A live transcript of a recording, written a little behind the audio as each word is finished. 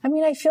I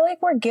mean, I feel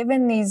like we're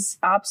given these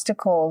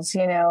obstacles,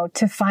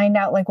 to find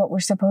out like what we're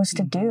supposed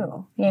to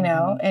do,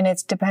 and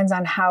it depends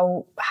on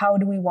how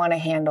do we want to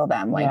handle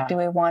them? Like, do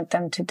we want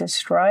them to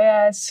destroy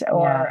us,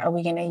 or are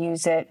we going to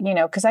use it,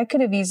 because I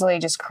could have easily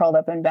just curled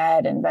up in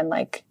bed and been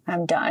like,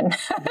 I'm done,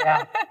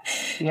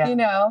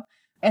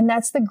 And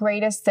that's the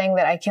greatest thing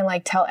that I can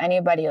like tell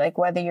anybody, like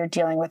whether you're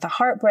dealing with a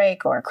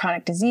heartbreak or a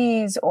chronic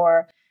disease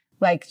or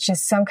like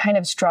just some kind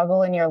of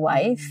struggle in your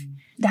life,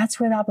 that's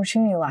where the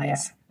opportunity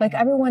lies. Like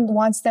everyone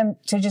wants them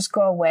to just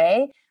go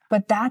away,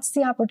 but that's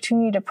the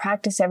opportunity to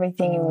practice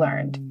everything you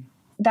learned.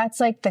 That's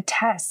like the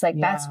test. Like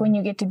that's when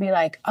you get to be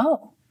like,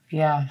 oh,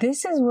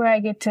 this is where I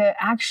get to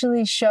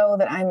actually show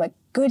that I'm a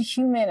good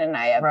human and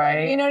I have,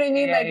 you know what I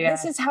mean?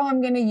 This is how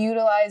I'm going to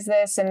utilize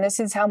this. And this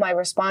is how my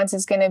response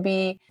is going to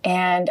be.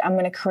 And I'm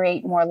going to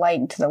create more light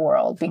into the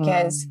world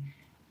because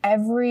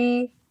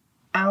every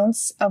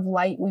ounce of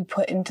light we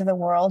put into the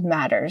world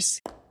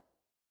matters.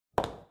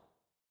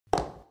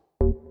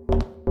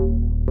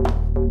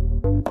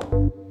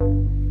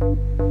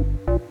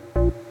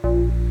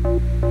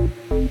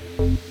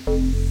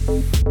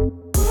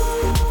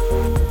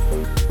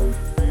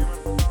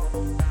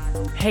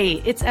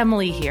 Hey, it's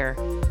Emily here.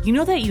 You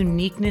know that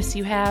uniqueness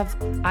you have?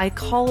 I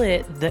call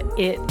it the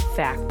it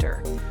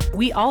factor.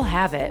 We all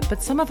have it,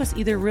 but some of us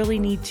either really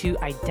need to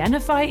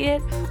identify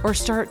it or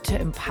start to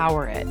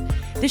empower it.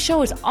 This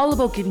show is all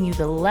about giving you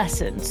the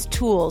lessons,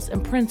 tools,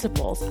 and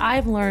principles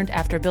I've learned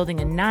after building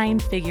a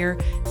 9-figure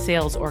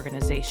sales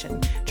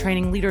organization,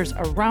 training leaders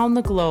around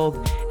the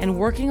globe, and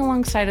working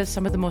alongside of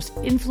some of the most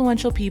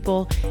influential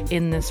people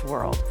in this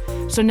world.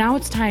 So now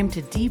it's time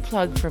to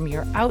deplug from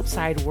your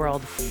outside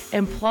world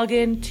and plug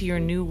into your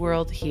new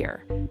world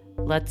here.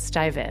 Let's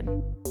dive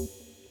in.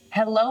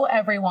 Hello,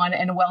 everyone,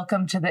 and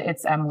welcome to the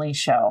It's Emily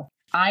Show.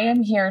 I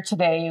am here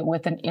today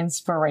with an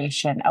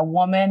inspiration, a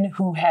woman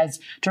who has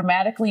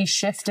dramatically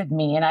shifted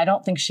me, and I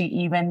don't think she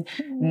even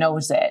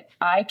knows it.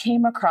 I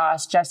came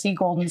across Jessie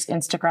Golden's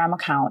Instagram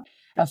account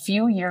a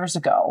few years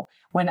ago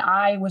when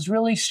I was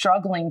really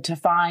struggling to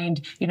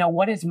find,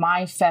 what is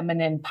my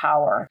feminine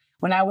power?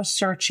 When I was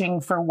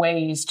searching for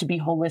ways to be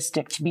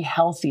holistic, to be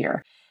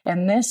healthier.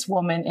 And this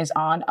woman is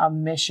on a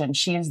mission.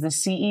 She is the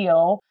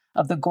CEO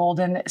of the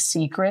Golden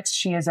Secrets.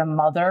 She is a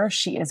mother.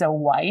 She is a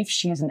wife.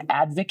 She is an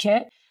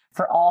advocate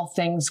for all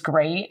things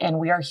great. And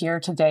we are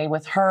here today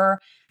with her.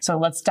 So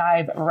let's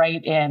dive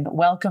right in.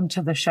 Welcome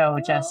to the show,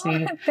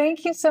 Jessie.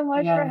 Thank you so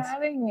much for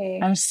having me.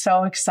 I'm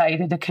so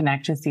excited to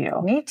connect with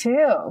you. Me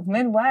too.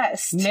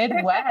 Midwest.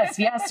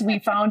 Yes, we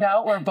found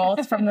out we're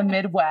both from the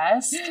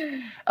Midwest.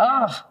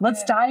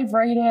 Let's dive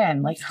right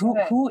in. Like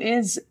who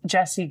is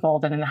Jessie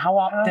Golden and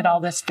how did all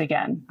this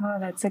begin? Oh,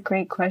 that's a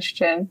great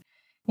question.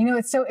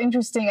 It's so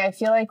interesting. I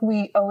feel like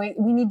we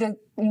need to,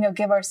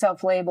 give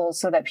ourselves labels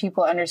so that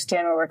people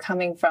understand where we're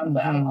coming from.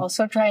 But I'm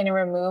also trying to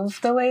remove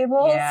the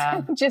labels.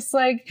 Yeah.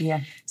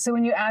 So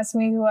when you ask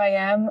me who I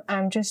am,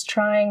 I'm just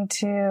trying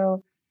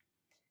to,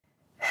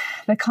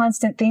 the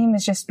constant theme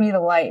is just be the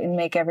light and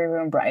make every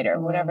room brighter,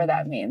 whatever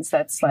that means.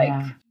 That's like,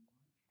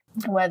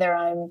 whether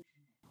I'm,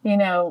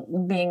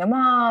 being a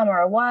mom or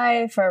a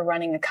wife or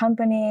running a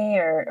company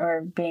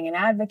or being an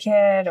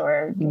advocate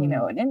or,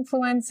 an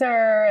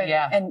influencer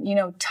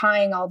and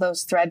tying all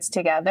those threads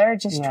together,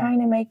 just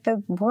trying to make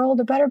the world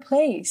a better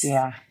place.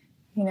 Yeah.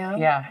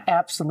 Yeah,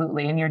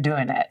 absolutely. And you're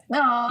doing it.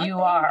 Oh, you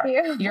are.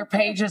 Your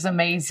page is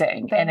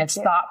amazing. And it's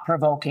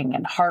thought-provoking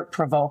and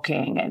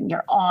heart-provoking and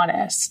you're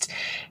honest.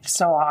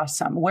 So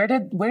awesome. Where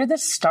did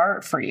this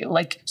start for you?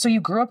 So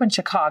you grew up in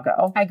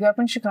Chicago. I grew up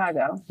in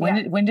Chicago.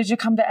 When did you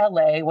come to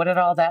LA? What did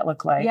all that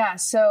look like? Yeah.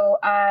 So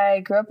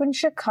I grew up in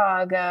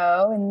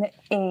Chicago in the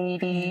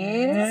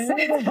 80s,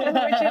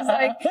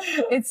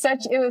 which is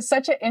it was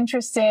such an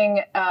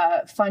interesting,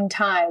 fun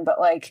time, but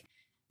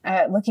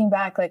looking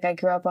back, I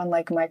grew up on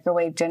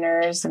microwave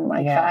dinners and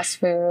fast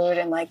food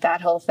and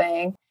that whole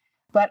thing.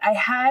 But I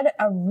had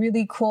a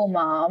really cool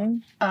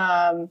mom.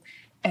 And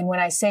when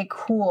I say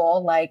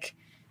cool,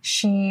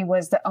 she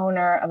was the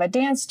owner of a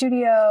dance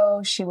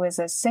studio. She was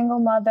a single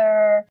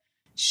mother.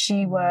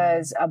 She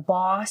was a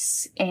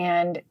boss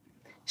and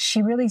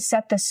she really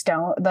set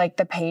the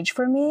the page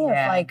for me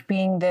of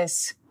being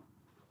this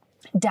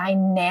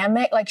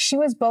dynamic, she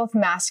was both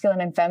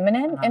masculine and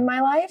feminine in my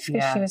life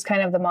because she was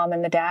kind of the mom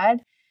and the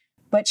dad.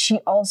 But she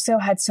also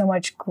had so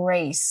much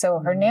grace. So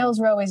her nails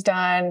were always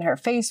done. Her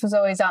face was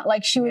always on.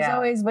 She was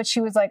always, but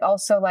she was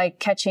also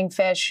catching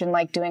fish and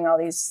doing all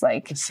these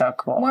so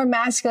cool, more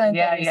masculine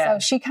things. Yeah. So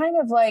she kind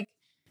of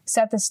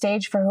set the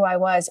stage for who I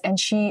was. And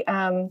she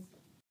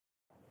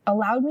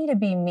allowed me to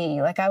be me.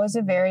 I was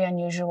a very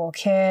unusual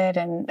kid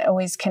and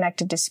always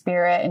connected to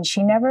spirit. And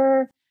she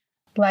never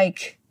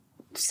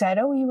said,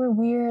 oh, you were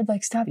weird.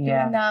 Stop doing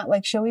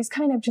that. She always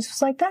kind of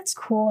just was that's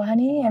cool,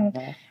 honey.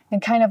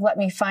 And kind of let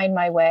me find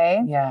my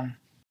way. Yeah.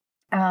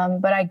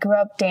 But I grew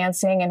up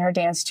dancing in her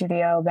dance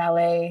studio,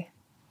 ballet,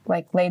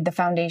 laid the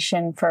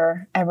foundation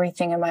for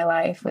everything in my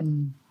life with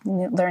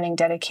learning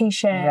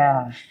dedication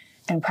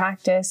and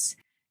practice.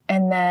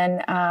 And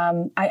then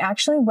I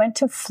actually went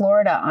to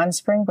Florida on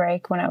spring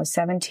break when I was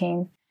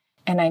 17.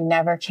 and I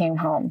never came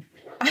home.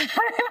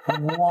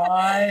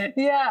 What?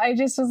 Yeah, I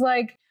just was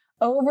like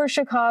over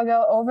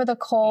Chicago, over the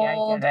cold, Yeah,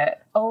 I get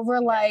it.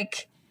 over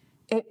like,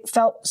 it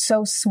felt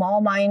so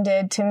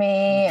small-minded to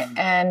me.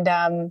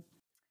 And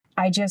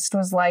I just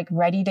was like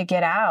ready to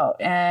get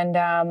out,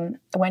 and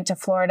went to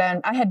Florida.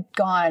 And I had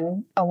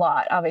gone a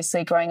lot,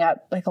 obviously, growing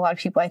up, like a lot of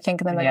people, I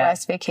think, in the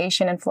Midwest,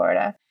 vacation in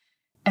Florida.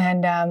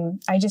 And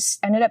I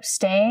just ended up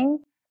staying,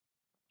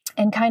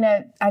 and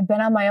I've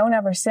been on my own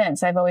ever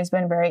since. I've always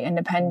been very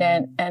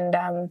independent.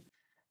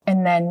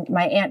 And then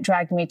my aunt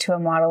dragged me to a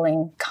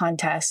modeling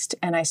contest,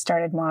 and I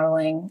started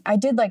modeling. I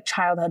did like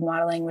childhood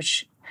modeling,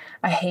 which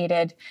I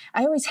hated.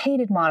 I always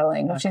hated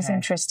modeling, which is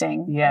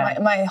interesting. Yeah.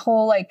 My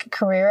whole like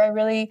career, I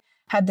really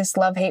had this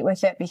love-hate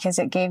with it because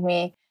it gave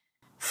me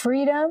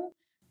freedom.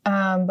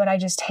 But I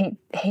just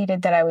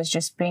hated that I was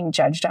just being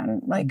judged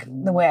on like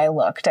the way I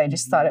looked. I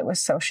just thought it was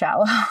so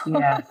shallow.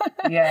 Yeah.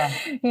 Yeah.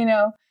 You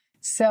know?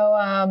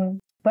 So,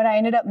 but I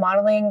ended up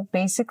modeling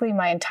basically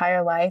my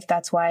entire life.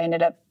 That's why I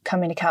ended up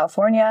coming to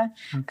California.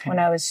 When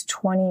I was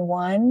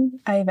 21.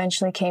 I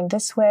eventually came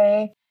this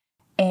way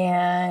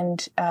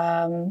and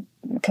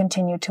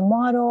continued to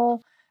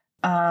model.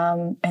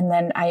 And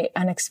then I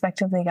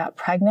unexpectedly got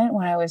pregnant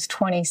when I was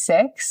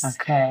 26.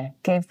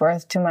 Gave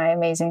birth to my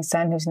amazing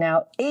son, who's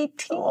now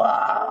 18.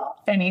 Wow.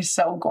 And he's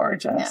so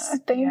gorgeous. Yeah,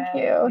 thank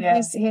you.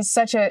 Yeah. He's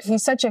such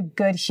a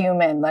good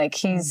human. Like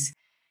he's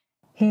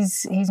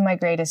my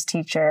greatest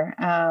teacher.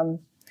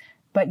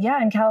 But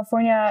yeah, in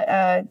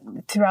California,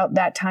 throughout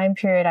that time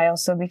period, I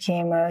also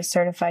became a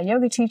certified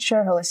yoga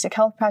teacher, holistic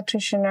health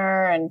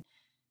practitioner, and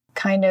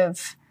kind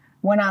of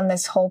went on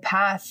this whole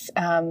path.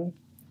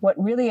 What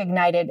really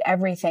ignited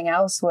everything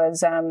else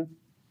was I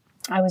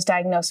was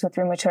diagnosed with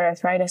rheumatoid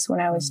arthritis when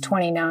I was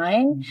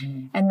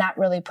 29. And that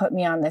really put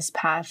me on this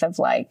path of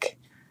like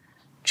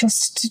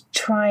just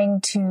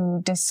trying to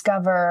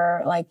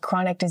discover like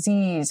chronic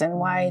disease and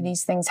why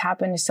these things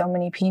happen to so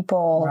many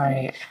people.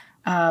 Right.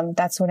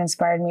 That's what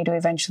inspired me to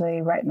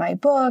eventually write my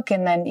book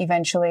and then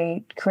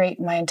eventually create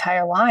my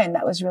entire line.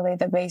 That was really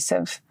the base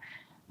of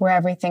where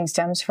everything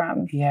stems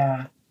from.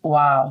 Yeah.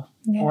 Wow.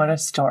 Yeah. What a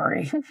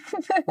story.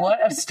 What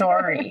a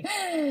story.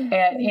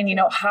 And you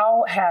know,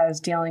 how has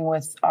dealing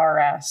with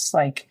RS,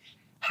 like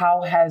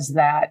how has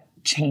that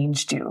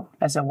changed you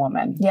as a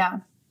woman? Yeah.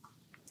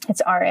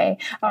 It's RA.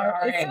 RA.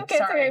 It's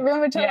okay.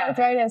 Rheumatoid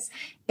arthritis.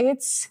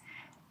 It's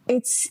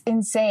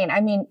insane. I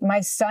mean,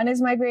 my son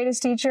is my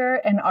greatest teacher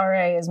and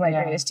RA is my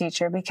greatest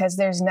teacher because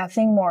there's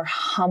nothing more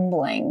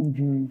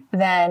humbling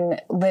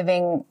than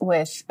living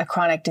with a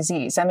chronic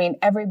disease. I mean,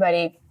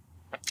 everybody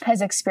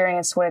has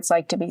experienced what it's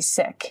like to be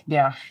sick.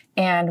 Yeah.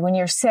 And when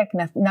you're sick,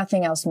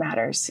 nothing else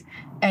matters.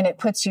 And it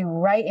puts you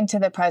right into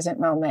the present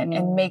moment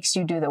and makes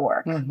you do the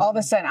work. All of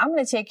a sudden, I'm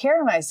going to take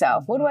care of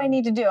myself. What do I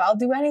need to do? I'll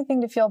do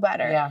anything to feel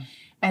better. Yeah.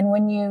 And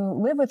when you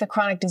live with a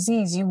chronic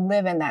disease, you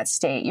live in that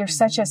state. You're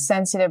such a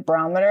sensitive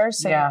barometer.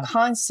 So you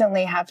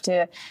constantly have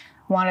to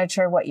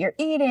monitor what you're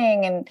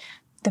eating and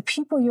the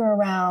people you're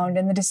around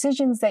and the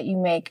decisions that you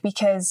make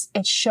because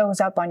it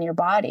shows up on your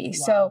body.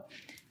 Wow. So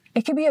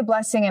it could be a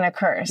blessing and a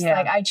curse. Yeah.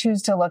 Like I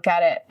choose to look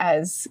at it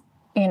as,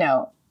 you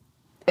know,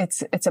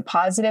 it's a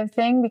positive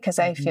thing because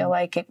I feel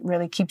like it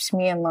really keeps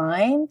me in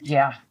line.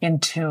 Yeah. In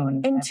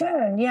tune.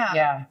 Yeah.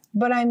 Yeah.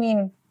 But I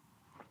mean,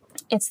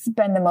 it's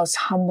been the most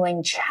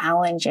humbling,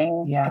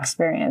 challenging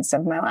experience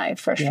of my life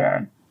for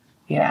sure.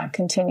 Yeah. It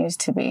continues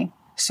to be.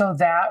 So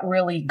that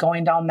really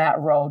going down that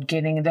road,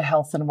 getting into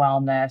health and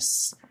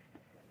wellness,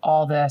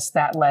 all this,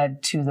 that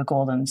led to the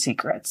Golden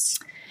Secrets.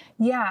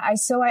 Yeah.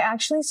 So I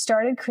actually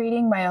started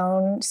creating my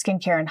own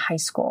skincare in high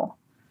school.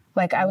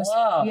 Like I was,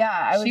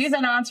 she's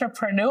an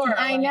entrepreneur.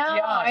 I know.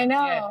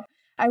 Yeah.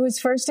 I was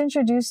first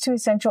introduced to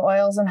essential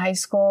oils in high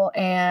school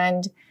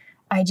and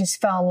I just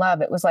fell in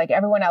love. It was like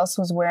everyone else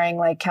was wearing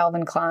like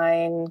Calvin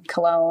Klein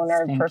cologne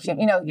or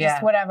perfume, you know,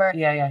 just whatever.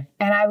 Yeah.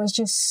 And I was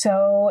just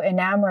so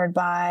enamored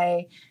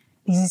by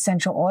these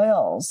essential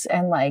oils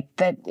and like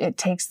that it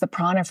takes the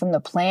prana from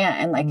the plant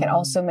and like it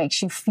also makes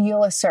you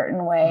feel a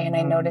certain way. And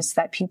I noticed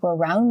that people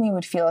around me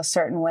would feel a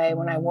certain way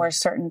when I wore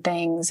certain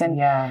things.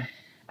 And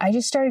I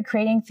just started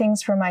creating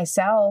things for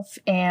myself.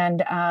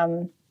 And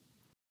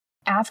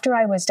after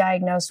I was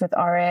diagnosed with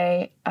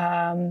RA,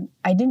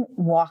 I didn't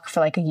walk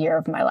for like a year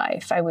of my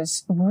life. I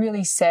was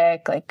really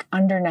sick, like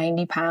under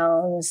 90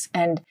 pounds.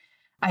 And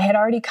I had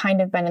already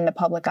kind of been in the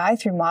public eye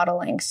through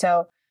modeling.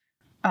 So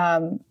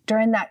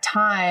during that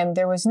time,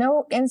 there was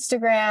no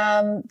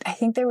Instagram. I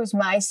think there was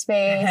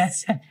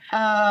MySpace.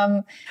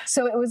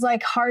 So it was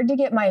like hard to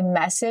get my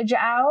message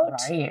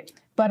out. Right.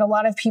 But a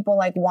lot of people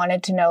like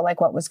wanted to know like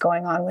what was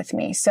going on with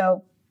me.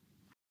 So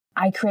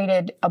I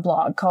created a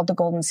blog called The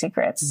Golden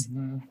Secrets.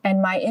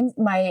 And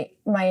my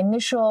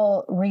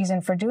initial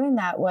reason for doing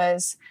that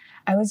was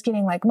I was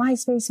getting like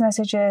MySpace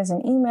messages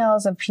and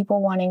emails of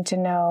people wanting to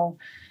know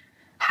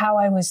how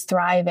I was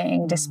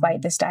thriving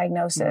despite this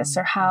diagnosis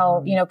or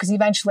how, you know, because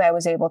eventually I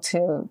was able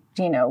to,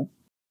 you know,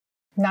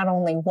 not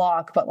only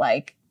walk, but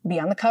like be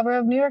on the cover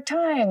of New York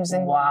Times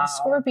and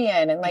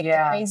Scorpion and like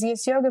the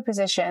craziest yoga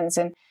positions.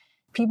 And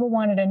people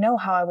wanted to know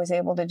how I was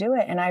able to do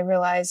it. And I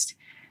realized,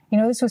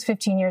 this was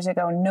 15 years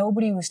ago.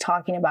 Nobody was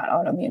talking about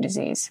autoimmune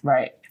disease.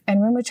 Right. And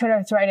rheumatoid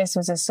arthritis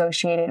was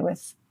associated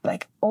with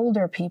like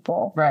older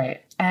people.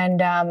 Right.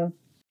 And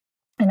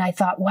I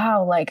thought,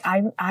 wow, like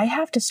I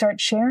have to start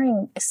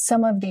sharing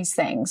some of these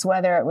things,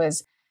 whether it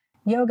was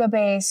yoga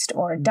based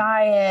or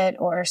diet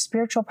or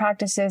spiritual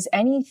practices,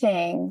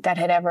 anything that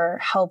had ever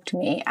helped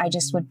me, I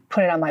just would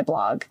put it on my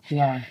blog.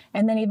 Yeah.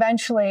 And then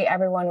eventually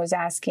everyone was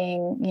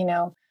asking,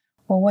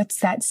 well, what's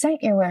that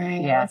scent you're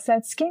wearing? Yeah. What's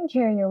that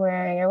skincare you're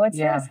wearing? Or what's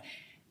this?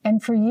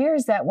 And for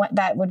years that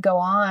would go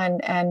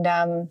on.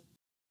 And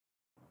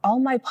all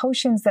my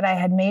potions that I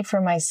had made for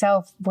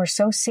myself were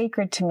so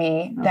sacred to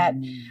me that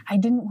I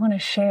didn't want to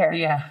share.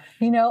 Yeah.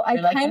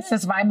 This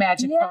is my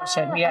magic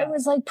potion. Yeah. I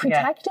was like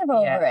protective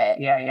over it.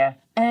 Yeah. Yeah.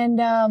 And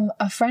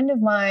a friend of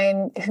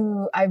mine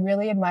who I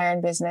really admire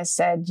in business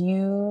said,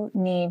 you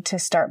need to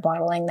start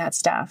bottling that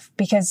stuff.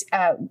 Because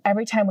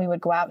every time we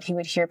would go out, he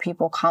would hear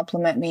people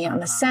compliment me on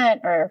the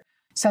scent or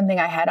something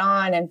I had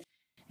on. And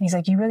he's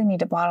like, you really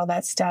need to bottle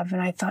that stuff.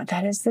 And I thought,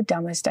 that is the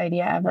dumbest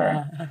idea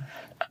ever.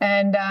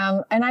 And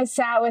I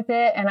sat with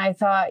it and I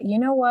thought, you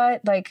know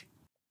what? Like,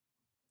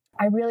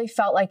 I really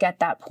felt like at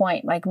that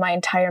point, like my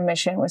entire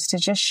mission was to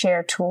just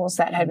share tools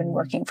that had been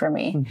working for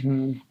me.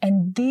 Mm-hmm.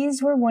 And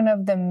these were one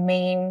of the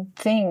main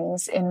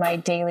things in my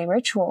daily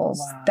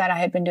rituals that I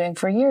had been doing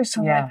for years.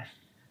 So I'm like,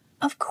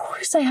 of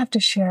course I have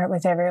to share it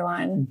with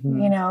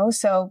everyone,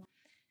 So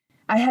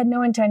I had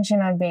no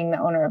intention on being the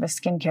owner of a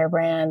skincare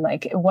brand.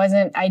 Like it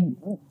wasn't, I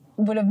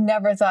would have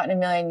never thought in a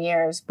million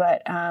years,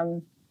 but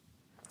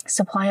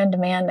supply on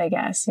demand, I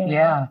guess.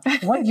 Yeah.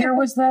 What year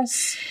was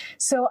this?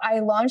 So I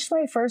launched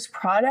my first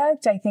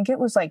product, I think it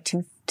was like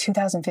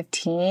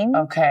 2015.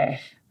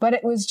 Okay. But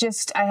it was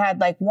just, I had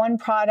like one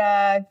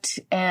product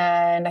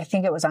and I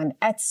think it was on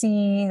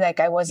Etsy. Like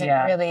I wasn't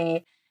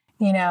really,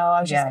 I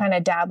was just kind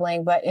of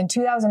dabbling. But in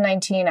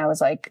 2019, I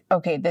was like,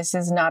 okay, this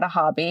is not a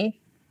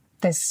hobby.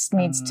 This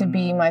needs to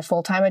be my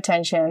full-time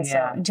attention.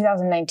 So in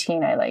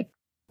 2019, I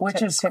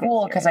which is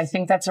cool because I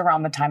think that's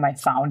around the time I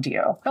found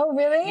you. Oh,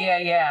 really?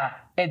 Yeah.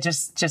 It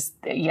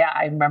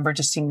I remember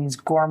just seeing these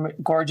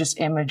gorgeous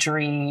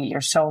imagery,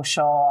 your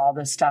social, all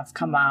this stuff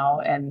come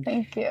out. And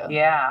thank you.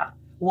 Yeah.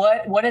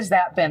 What has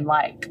that been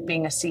like,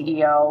 being a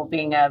CEO,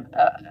 being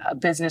a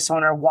business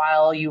owner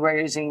while you were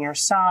raising your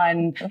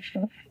son?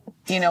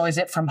 Is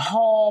it from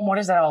home? What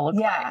does that all look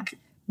like?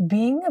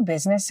 Being a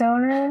business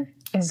owner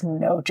is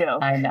no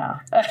joke. I know.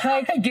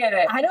 I get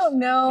it. I don't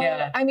know.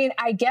 Yeah. I mean,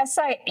 I guess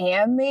I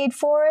am made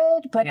for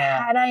it, but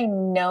had I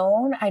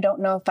known, I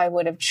don't know if I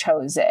would have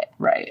chose it.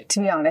 Right.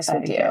 To be honest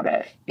with you. Get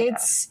it.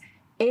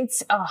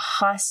 It's a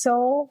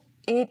hustle.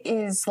 It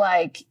is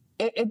like,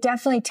 it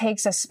definitely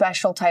takes a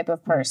special type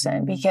of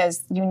person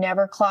because you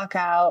never clock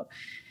out.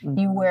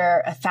 You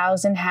wear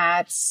 1,000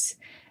 hats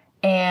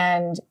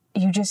and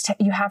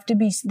you have to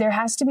be, there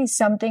has to be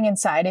something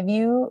inside of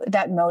you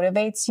that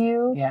motivates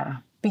you. Yeah.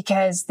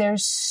 Because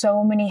there's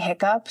so many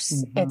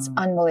hiccups. It's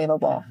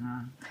unbelievable.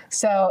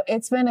 So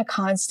it's been a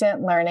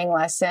constant learning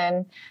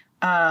lesson.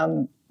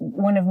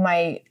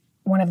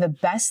 One of the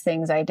best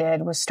things I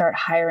did was start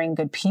hiring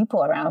good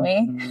people around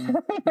me,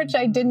 which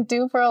I didn't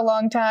do for a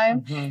long time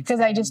because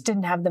I just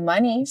didn't have the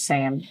money.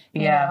 Same.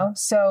 Yeah.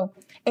 So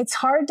it's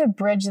hard to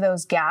bridge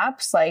those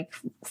gaps. Like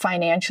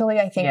financially,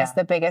 I think is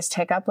the biggest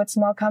hiccup with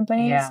small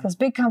companies because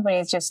big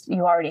companies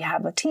you already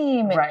have a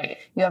team and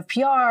you have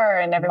PR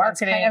and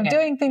everyone's kind of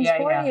doing things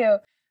for you.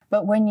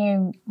 But when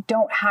you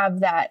don't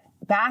have that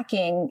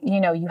backing,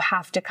 you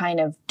have to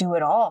kind of do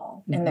it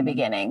all in the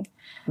beginning.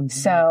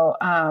 So,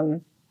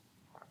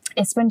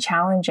 it's been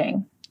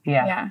challenging.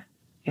 Yeah.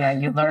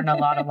 You learn a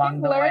lot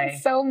along the way. Learn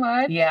so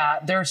much. Yeah.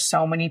 There's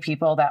so many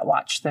people that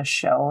watch this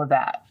show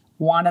that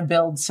want to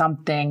build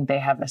something. They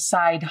have a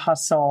side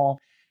hustle.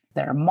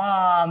 They're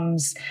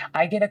moms.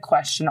 I get a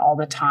question all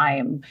the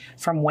time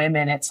from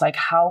women. It's like,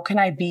 how can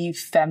I be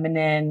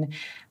feminine,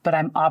 but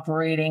I'm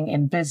operating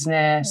in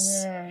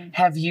business?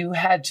 Have you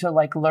had to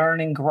learn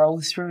and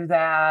grow through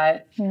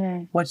that?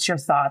 What's your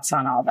thoughts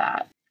on all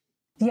that?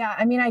 Yeah,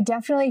 I mean, I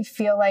definitely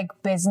feel like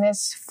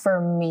business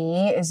for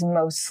me is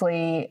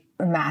mostly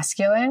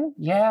masculine.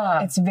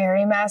 Yeah. It's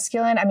very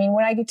masculine. I mean,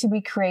 when I get to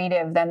be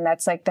creative, then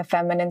that's like the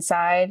feminine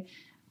side.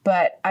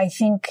 But I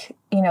think,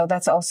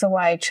 that's also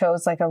why I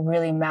chose a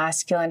really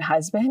masculine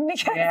husband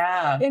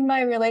because in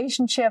my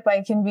relationship,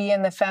 I can be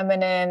in the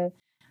feminine.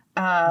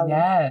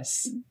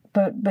 Yes.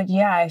 But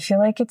yeah, I feel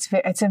like it's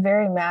a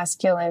very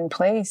masculine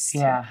place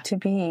to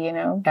be,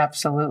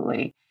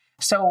 Absolutely.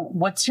 So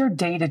what's your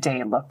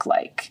day-to-day look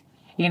like?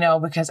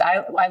 Because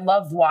I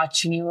love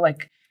watching you,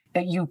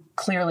 you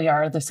clearly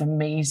are this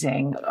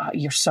amazing,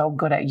 you're so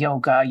good at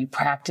yoga. You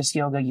practice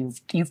yoga.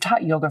 You've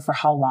taught yoga for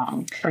how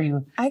long?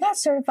 I got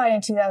certified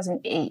in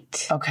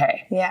 2008.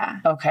 Okay. Yeah.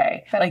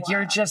 Okay.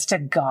 You're just a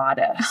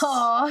goddess.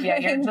 Oh, yeah.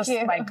 You're just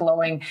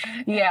glowing.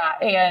 Yeah.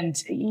 And,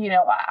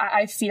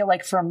 I feel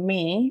like for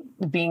me,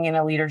 being in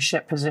a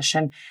leadership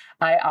position,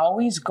 I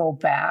always go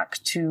back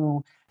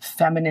to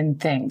feminine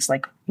things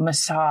like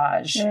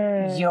massage,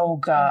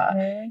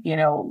 yoga, you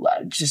know,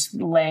 just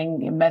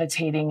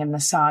meditating in the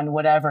sun,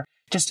 whatever.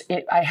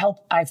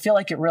 I feel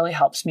like it really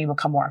helps me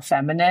become more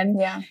feminine.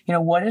 Yeah. You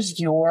know, what does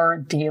your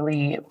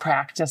daily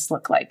practice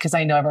look like? Because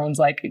I know everyone's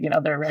like, you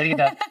know, they're ready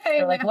to,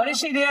 they're like, what does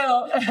she do?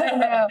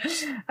 I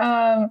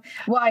know.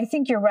 Well, I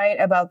think you're right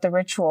about the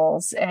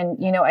rituals.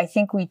 And, you know, I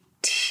think we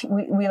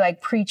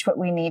like preach what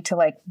we need to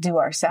like do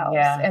ourselves.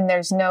 Yeah. And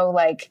there's no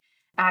like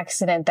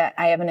accident that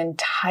I have an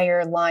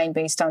entire line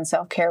based on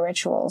self-care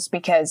rituals,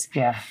 because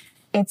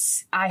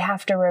I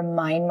have to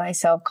remind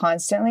myself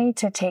constantly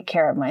to take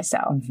care of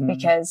myself,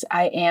 because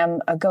I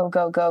am a go,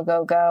 go, go,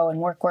 go, go and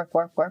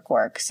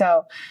work.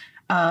 So,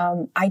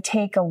 I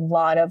take a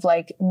lot of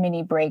like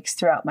mini breaks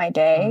throughout my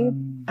day.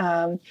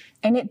 And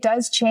it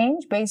does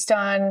change based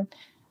on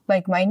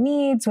like my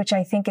needs, which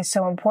I think is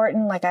so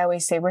important. Like I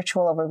always say,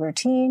 ritual over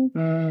routine.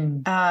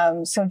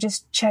 So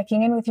just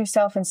checking in with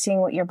yourself and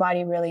seeing what your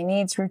body really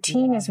needs.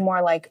 Routine is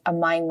more like a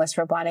mindless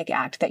robotic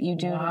act that you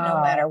do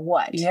no matter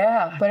what.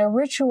 Yeah. But a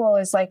ritual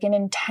is like an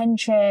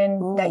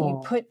intention that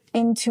you put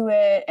into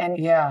it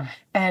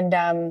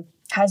and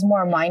has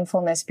more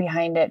mindfulness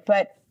behind it.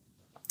 But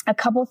a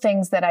couple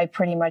things that I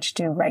pretty much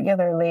do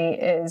regularly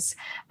is,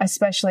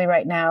 especially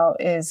right now,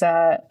 is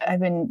I've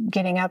been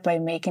getting up by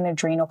making an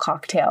adrenal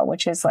cocktail,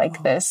 which is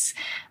like this.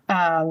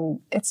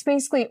 It's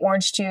basically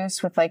orange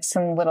juice with like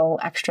some little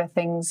extra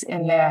things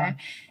in there.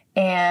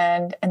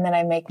 And then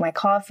I make my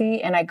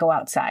coffee and I go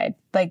outside.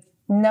 Like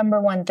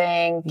number one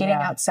thing, getting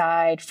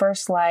outside,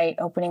 first light,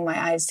 opening my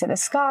eyes to the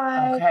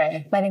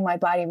sky, letting my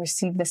body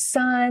receive the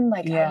sun.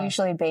 Like I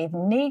usually bathe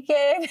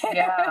naked.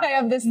 I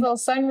have this little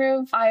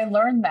sunroof. I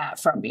learned that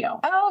from you.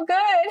 Oh,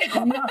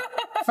 good. No,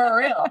 for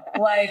real.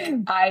 Like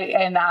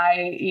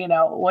you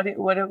know,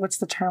 what's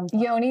the term?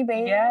 Yoni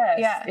bathing. Yes.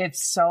 Yeah.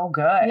 It's so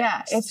good.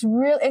 Yeah. It's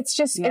real. It's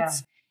just,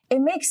 it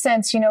makes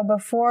sense. You know,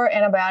 before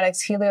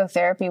antibiotics,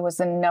 heliotherapy was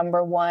the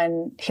number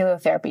one.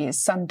 Heliotherapy is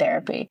sun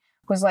therapy.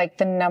 Was like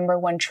the number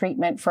one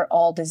treatment for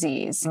all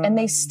disease. And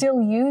they still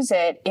use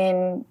it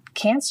in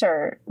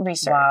cancer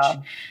research.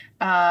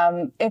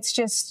 Wow. It's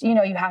just, you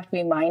know, you have to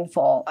be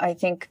mindful. I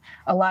think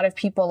a lot of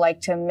people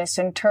like to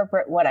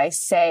misinterpret what I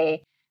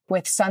say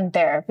with sun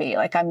therapy.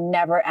 Like I'm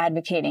never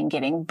advocating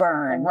getting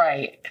burned.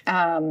 Right.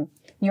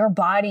 Your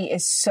body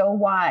is so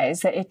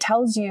wise that it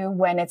tells you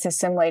when it's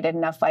assimilated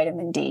enough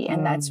vitamin D.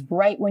 And that's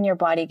right when your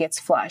body gets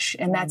flush.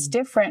 And that's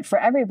different for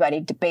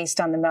everybody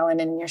based on the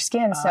melanin in your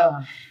skin. So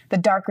the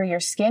darker your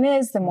skin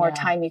is, the more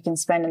time you can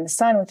spend in the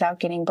sun without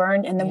getting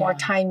burned, and the more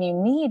time you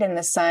need in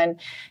the sun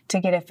to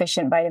get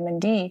efficient vitamin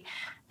D.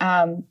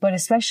 But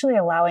especially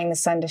allowing the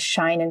sun to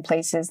shine in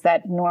places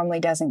that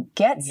normally doesn't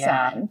get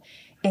sun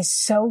is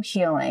so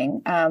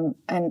healing.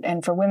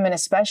 And for women,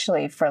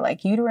 especially for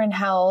like uterine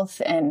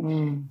health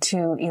and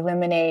to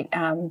eliminate,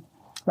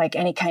 like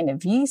any kind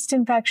of yeast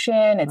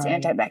infection. It's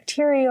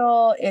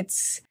antibacterial.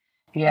 It's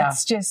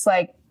just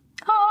like,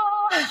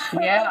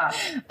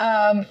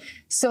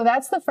 so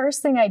that's the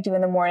first thing I do in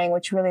the morning,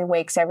 which really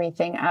wakes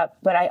everything up.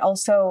 But I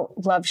also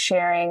love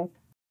sharing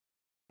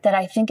that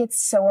I think it's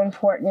so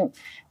important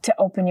to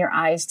open your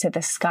eyes to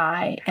the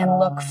sky and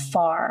look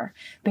far,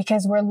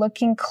 because we're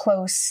looking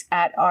close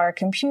at our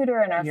computer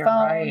and our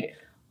phone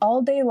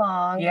all day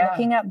long,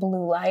 looking at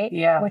blue light,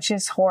 which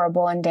is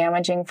horrible and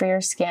damaging for your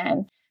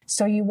skin.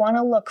 So you want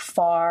to look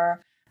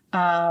far,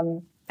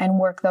 and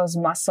work those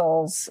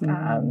muscles,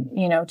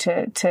 you know,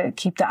 to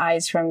keep the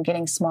eyes from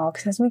getting small.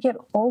 Because as we get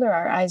older,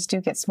 our eyes do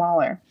get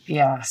smaller.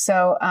 Yeah.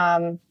 So,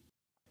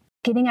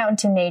 getting out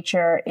into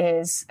nature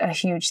is a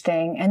huge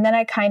thing. And then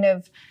I kind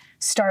of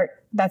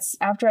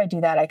after I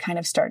do that, I kind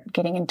of start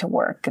getting into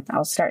work.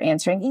 I'll start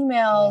answering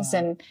emails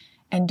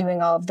and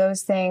doing all of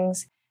those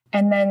things.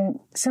 And then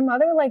some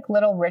other like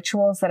little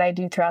rituals that I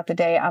do throughout the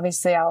day.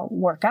 Obviously I'll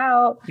work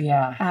out.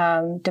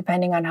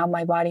 Depending on how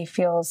my body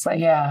feels,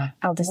 like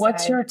I'll decide.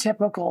 What's your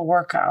typical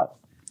workout?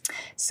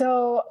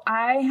 So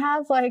I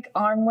have like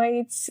arm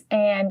weights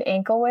and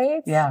ankle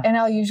weights, and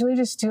I'll usually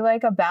just do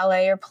like a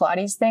ballet or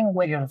Pilates thing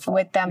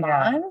with them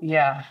on.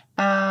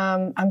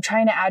 I'm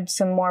trying to add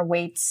some more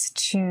weights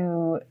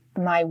to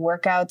my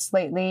workouts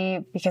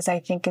lately, because I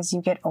think as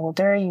you get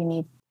older, you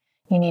need,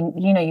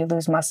 you know, you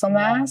lose muscle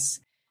mass.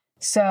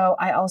 So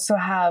I also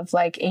have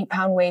like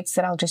 8-pound weights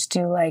that I'll just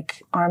do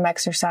like arm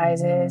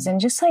exercises and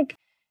just like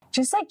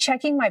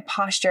checking my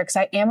posture, because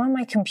I am on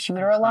my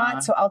computer a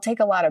lot. So I'll take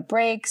a lot of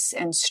breaks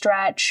and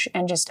stretch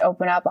and just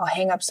open up. I'll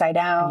hang upside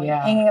down.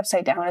 Hanging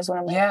upside down is one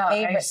of my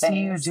favorite things. I see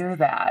you do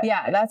that.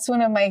 Yeah, that's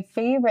one of my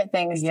favorite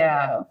things to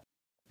do.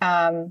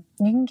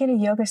 You can get a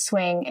yoga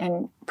swing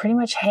and pretty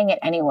much hang it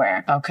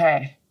anywhere.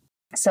 Okay.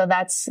 So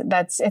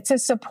it's a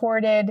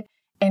supported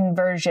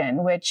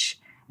inversion, which,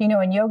 you know,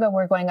 in yoga,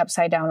 we're going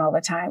upside down all the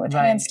time with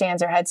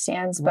handstands or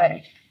headstands, but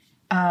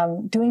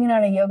doing it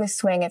on a yoga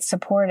swing, it's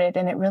supported,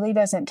 and it really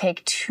doesn't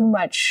take too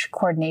much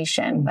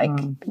coordination. Like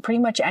pretty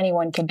much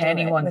anyone can do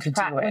it.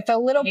 With a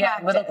little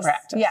practice. With a little practice. Little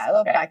practice. Yeah, a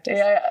little practice.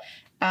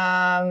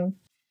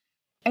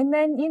 And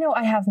then,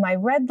 I have my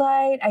red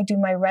light. I do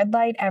my red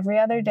light every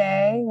other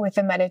day with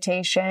a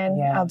meditation.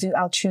 Yeah.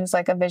 I'll choose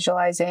like a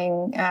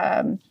visualizing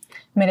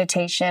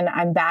meditation.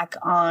 I'm back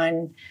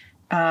on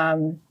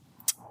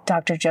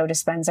Dr. Joe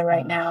Dispenza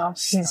right now.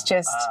 He's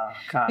just,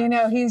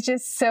 he's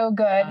just so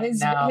good.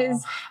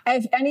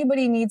 If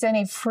anybody needs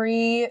any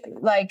free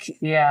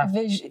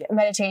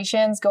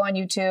meditations, go on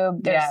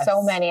YouTube. There's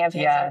so many of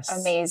his are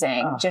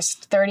amazing.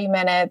 Just 30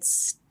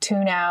 minutes,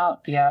 tune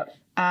out. Yep.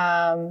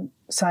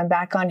 So I'm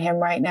back on him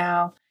right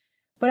now.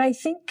 But I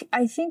think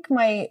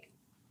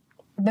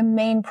the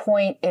main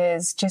point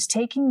is just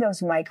taking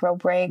those micro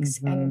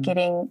breaks and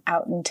getting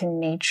out into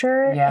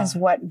nature is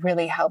what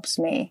really helps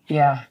me.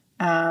 Yeah.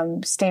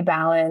 Stay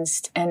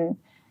balanced and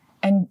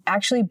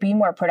actually be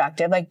more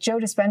productive. Like Joe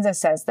Dispenza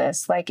says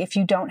this, like if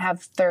you don't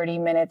have 30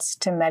 minutes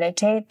to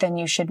meditate, then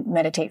you should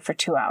meditate for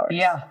 2 hours.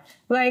 Yeah.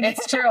 Like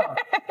it's true.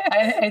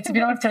 If you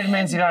don't have 30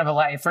 minutes, you don't have a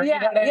life. Or, you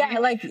know what I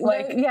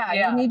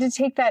mean? You need to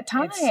take that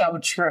time. It's so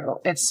true.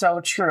 It's so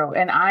true.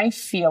 And I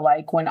feel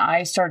like when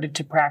I started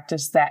to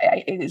practice that,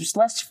 it was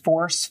less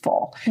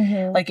forceful.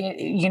 Like,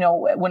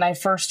 when I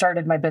first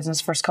started my business,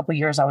 first couple of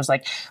years, I was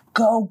like,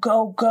 go,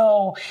 go,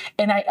 go.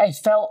 And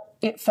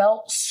it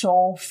felt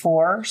so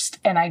forced,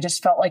 and I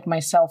just felt like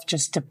myself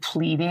just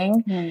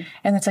depleting.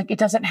 And it's like, it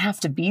doesn't have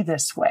to be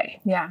this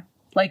way. Yeah.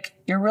 Like,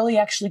 you're really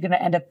actually going to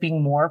end up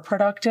being more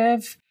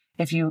productive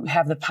if you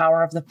have the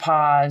power of the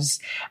pause.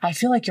 I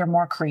feel like you're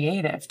more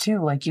creative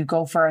too. Like you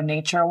go for a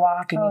nature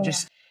walk and you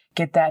just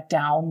get that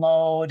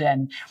download.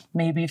 And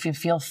maybe if you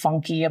feel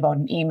funky about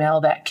an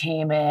email that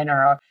came in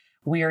or a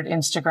weird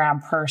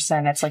Instagram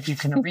person, it's like you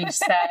can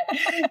reset,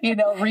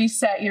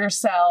 reset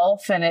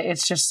yourself. And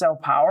it's just so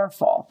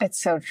powerful.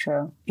 It's so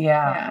true.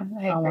 Yeah. I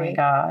agree. Oh my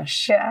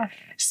gosh. Yeah.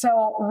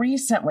 So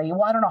recently,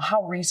 I don't know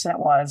how recent it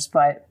was,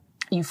 but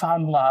you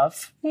found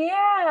love.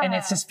 Yeah. And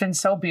it's just been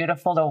so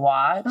beautiful to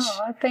watch.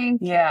 Oh,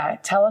 thank you. Yeah.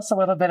 Tell us a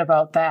little bit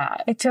about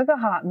that. It took a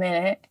hot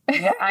minute.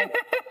 Yeah,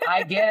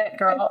 I get it,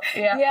 girl.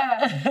 Yeah.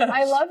 Yeah.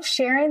 I love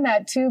sharing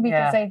that too,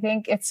 because I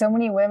think it's so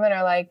many women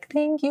are like,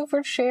 thank you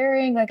for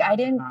sharing. Like I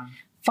didn't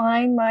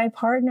find my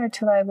partner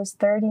till I was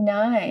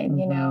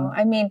 39,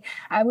 I mean,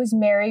 I was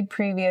married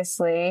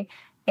previously,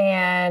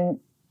 and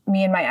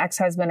me and my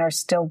ex-husband are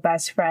still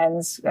best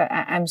friends.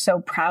 I'm so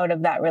proud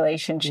of that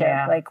relationship.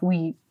 Yeah. Like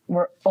we're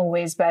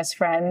always best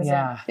friends.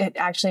 Yeah. And it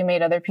actually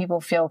made other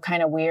people feel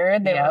kind of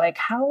weird. They were like,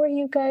 how are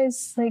you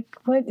guys, like,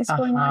 what is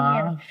going on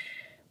here?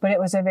 But it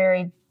was a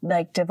very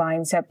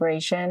divine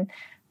separation.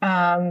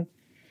 But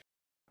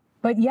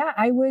yeah,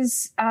 I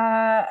was,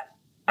 and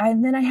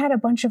then I had a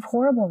bunch of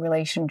horrible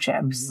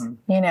relationships,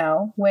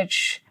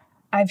 which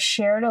I've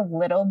shared a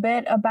little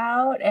bit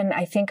about, and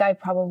I think I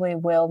probably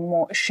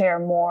will share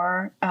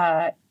more,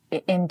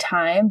 in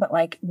time, but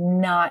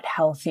not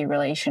healthy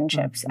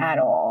relationships at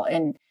all.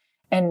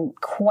 And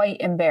quite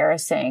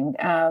embarrassing,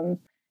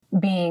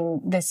 being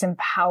this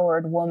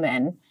empowered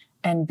woman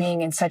and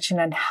being in such an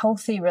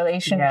unhealthy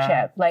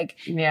relationship.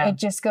 It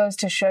just goes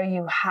to show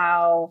you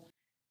how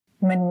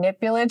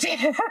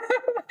manipulative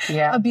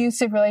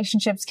abusive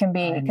relationships can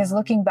be. Because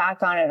looking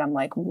back on it, I'm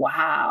like,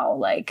 wow,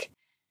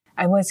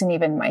 I wasn't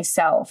even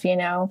myself,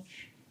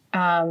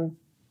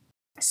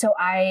 So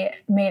I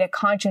made a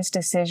conscious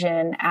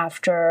decision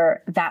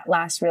after that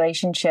last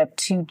relationship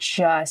to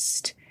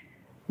just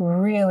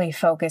really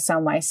focus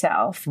on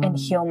myself and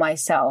heal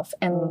myself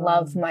and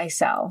love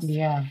myself.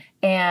 Yeah.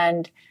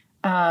 And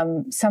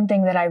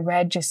something that I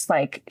read just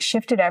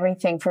shifted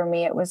everything for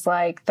me. It was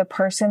the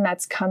person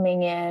that's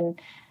coming in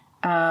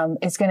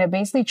is going to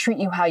basically treat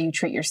you how you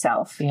treat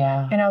yourself.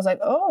 Yeah. And I was like,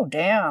 oh,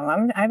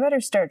 damn, I better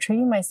start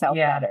treating myself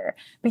better,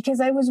 because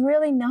I was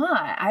really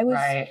not. I was,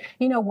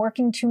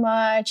 working too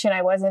much, and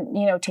I wasn't,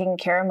 taking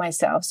care of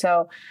myself.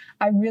 So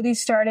I really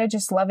started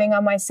just loving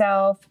on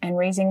myself and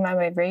raising my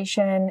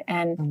vibration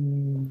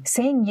and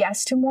saying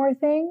yes to more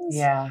things.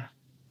 Yeah.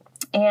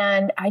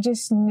 And I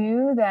just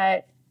knew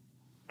that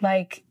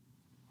I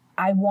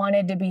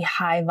wanted to be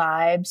high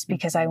vibes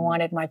because I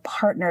wanted my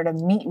partner to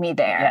meet me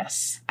there.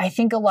 Yes. I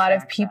think a lot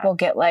of people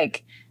get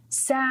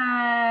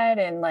sad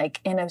and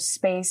in a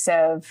space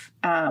of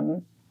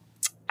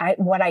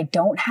what I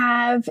don't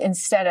have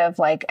instead of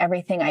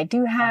everything I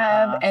do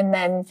have. And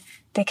then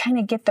they kind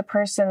of get the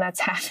person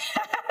that's half.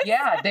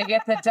 Yeah, they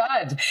get the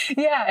dud.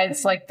 Yeah.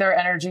 It's their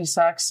energy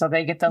sucks, so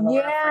they get the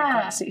lower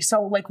frequency. So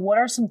what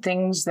are some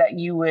things that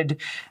you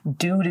would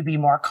do to be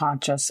more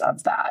conscious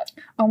of that?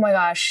 Oh my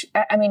gosh.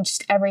 I mean,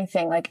 just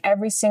everything,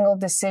 every single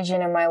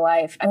decision in my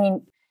life. I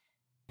mean,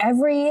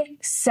 every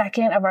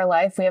second of our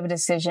life, we have a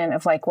decision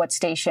of what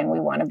station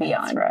we want to be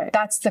on. Right.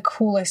 That's the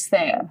coolest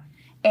thing.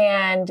 Yeah.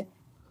 And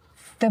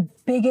the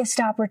biggest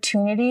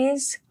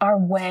opportunities are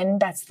when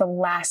that's the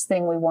last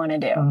thing we want to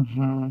do.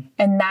 Mm-hmm.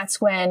 And that's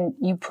when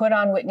you put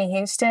on Whitney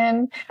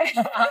Houston, or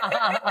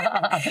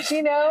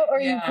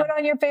you put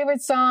on your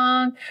favorite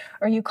song,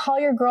 or you call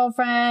your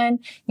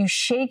girlfriend, you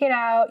shake it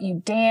out,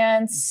 you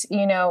dance,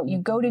 you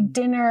go to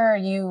dinner,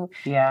 you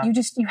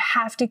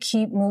have to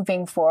keep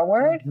moving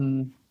forward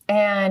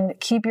and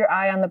keep your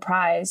eye on the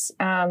prize.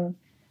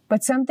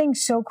 But something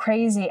so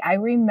crazy, I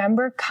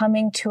remember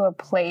coming to a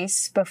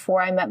place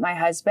before I met my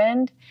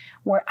husband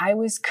where I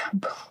was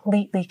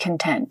completely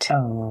content.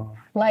 Oh,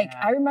 like,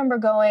 I remember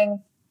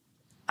going,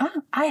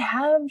 oh, I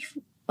have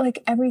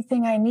like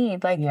everything I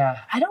need. Like,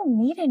 I don't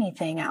need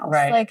anything else.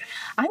 Right. Like,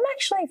 I'm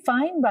actually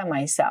fine by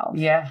myself.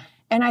 Yeah.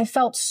 And I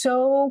felt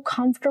so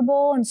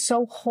comfortable and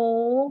so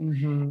whole.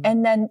 Mm-hmm.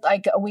 And then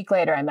like a week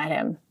later, I met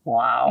him.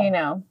 Wow. You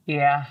know?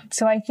 Yeah.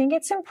 So I think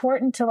it's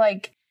important to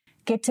like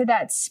get to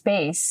that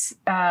space.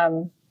 I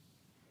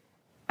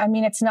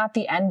mean, it's not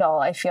the end all.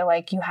 I feel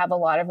like you have a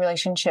lot of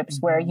relationships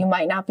where you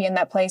might not be in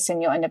that place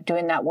and you'll end up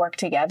doing that work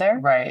together.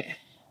 Right.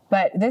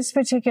 But this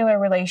particular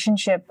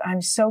relationship,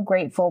 I'm so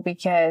grateful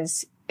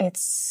because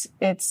it's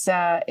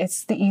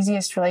the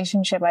easiest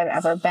relationship I've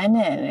ever been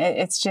in.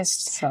 It's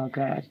just so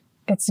good.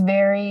 It's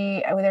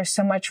there's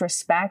so much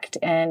respect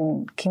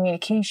and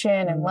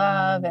communication and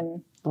love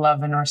and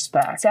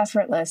respect. It's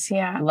effortless.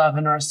 Yeah. Love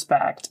and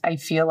respect. I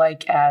feel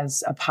like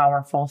as a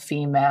powerful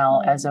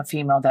female, as a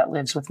female that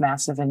lives with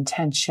massive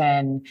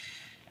intention,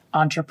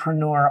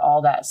 entrepreneur,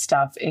 all that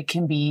stuff, it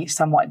can be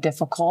somewhat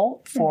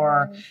difficult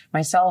for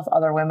myself,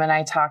 other women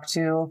I talk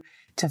to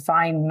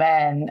find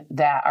men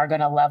that are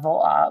going to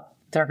level up.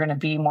 They're going to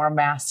be more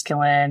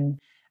masculine,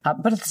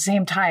 but at the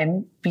same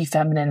time, be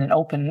feminine and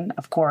open,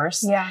 of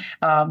course. Yeah.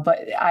 But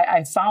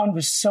I found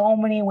with so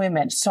many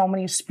women, so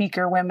many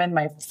speaker women,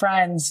 my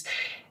friends,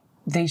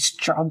 they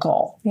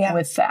struggle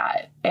with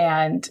that.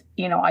 And,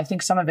 you know, I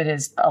think some of it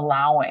is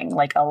allowing.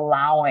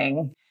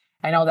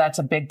 I know that's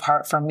a big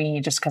part for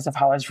me just because of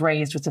how I was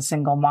raised with a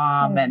single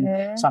mom.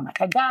 And so I'm like,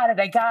 I got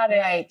it.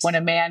 Right. When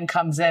a man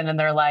comes in and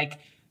they're like,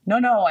 no,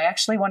 I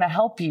actually want to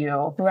help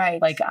you.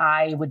 Right. Like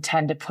I would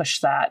tend to push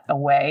that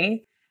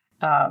away.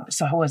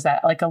 So was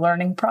that like a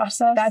learning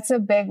process? That's a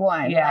big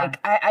one. Yeah. Like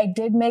I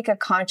did make a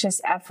conscious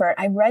effort.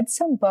 I read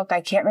some book. I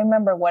can't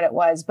remember what it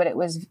was, but it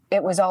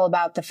was all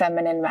about the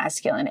feminine,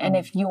 masculine. And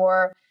if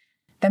you're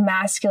the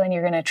masculine,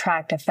 you're going to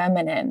attract a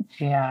feminine.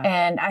 Yeah.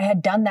 And I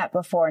had done that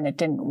before and it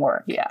didn't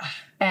work. Yeah.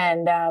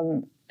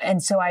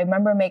 And so I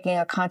remember making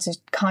a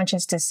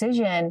conscious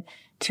decision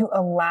to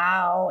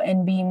allow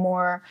and be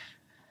more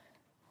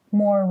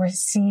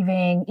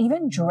receiving,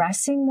 even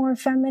dressing more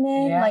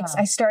feminine. Yeah. Like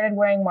I started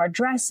wearing more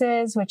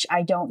dresses, which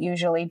I don't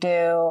usually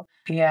do.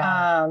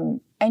 Yeah.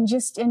 And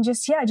just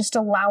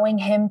allowing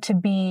him to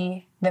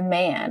be the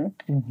man.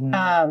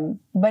 Mm-hmm.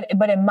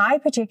 But in my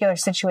particular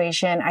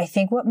situation, I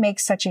think what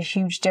makes such a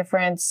huge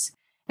difference,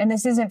 and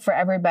this isn't for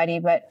everybody,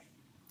 but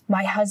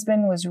my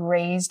husband was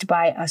raised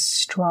by a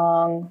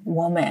strong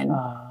woman.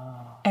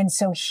 And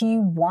so he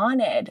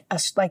wanted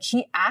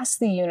he asked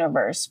the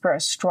universe for a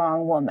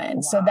strong woman.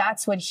 Wow. So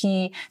that's what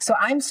so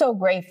I'm so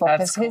grateful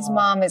because his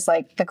mom is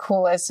like the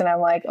coolest. And I'm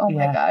like, oh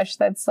my gosh,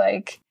 that's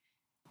like,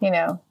 you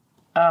know.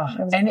 Oh,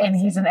 and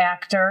he's an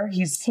actor.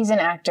 He's an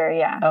actor.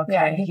 Yeah. Okay.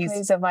 Yeah, he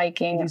plays a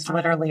Viking. He's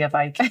literally a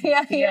Viking.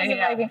 Yeah. He is a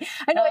Viking.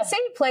 I know I say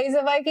he plays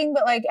a Viking,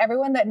 but like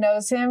everyone that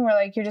knows him, we're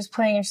like, you're just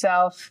playing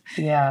yourself.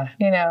 Yeah.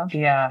 You know?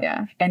 Yeah.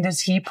 Yeah. And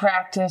does he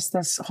practice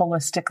this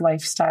holistic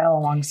lifestyle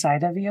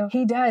alongside of you?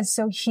 He does.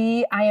 So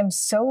I am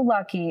so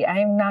lucky. I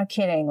am not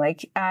kidding.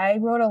 Like I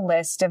wrote a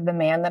list of the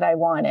man that I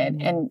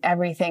wanted and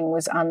everything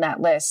was on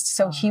that list.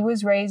 So he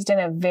was raised in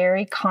a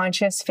very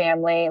conscious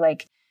family.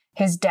 Like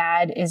his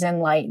dad is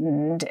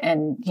enlightened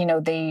and, you know,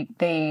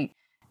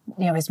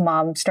 his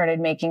mom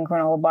started making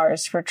granola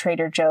bars for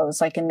Trader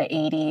Joe's like in the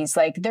 80s.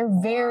 Like they're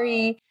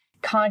very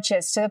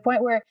conscious to the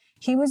point where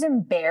he was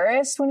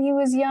embarrassed when he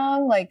was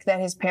young, like that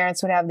his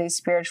parents would have these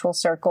spiritual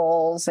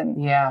circles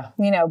and,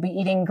 you know, be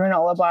eating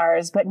granola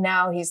bars. But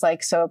now he's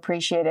like so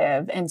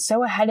appreciative and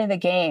so ahead of the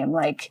game.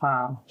 Like,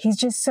 wow. He's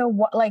just so,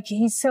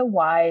 he's so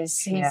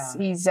wise.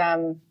 He's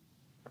done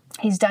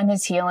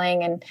his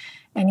healing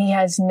and he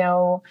has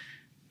no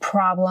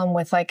problem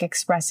with like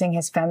expressing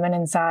his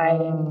feminine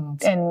side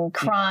and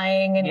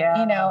crying and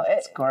you know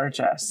it's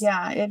gorgeous.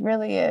 Yeah, it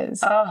really is.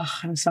 Oh,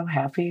 I'm so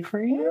happy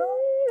for you.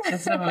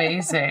 It's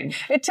amazing.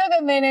 It took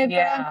a minute,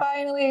 but I'm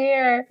finally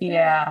here.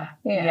 Yeah.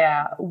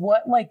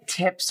 What like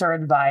tips or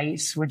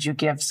advice would you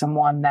give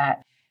someone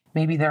that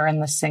maybe they're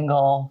in the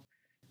single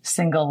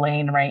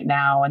lane right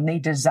now and they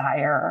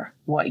desire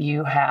what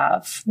you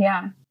have?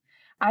 Yeah.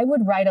 I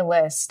would write a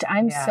list.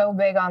 I'm so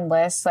big on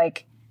lists.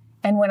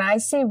 And when I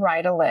say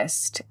write a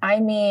list, I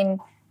mean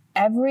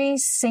every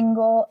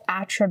single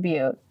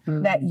attribute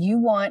that you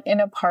want in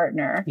a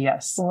partner.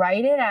 Yes.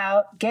 Write it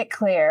out, get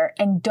clear,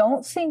 and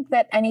don't think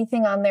that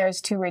anything on there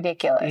is too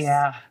ridiculous.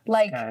 Yeah.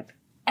 Like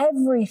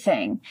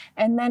everything.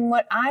 And then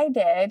what I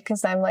did,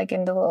 because I'm like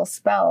into little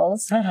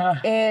spells,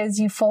 is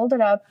you fold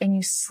it up and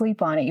you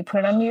sleep on it. You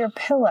put it under your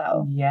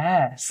pillow.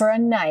 Yes. For a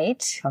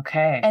night.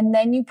 Okay. And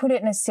then you put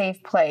it in a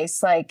safe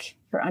place, like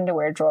your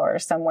underwear drawer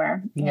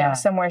somewhere, you know,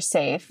 somewhere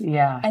safe.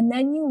 Yeah. And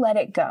then you let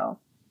it go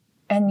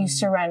and you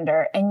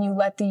surrender and you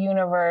let the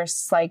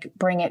universe like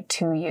bring it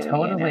to you.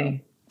 Totally. You know?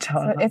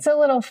 Totally. So it's a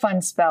little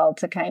fun spell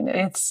to kind of.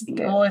 It's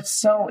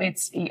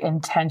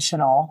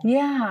intentional.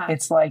 Yeah.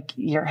 It's like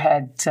your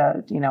head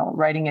to, you know,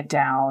 writing it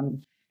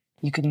down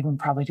you could even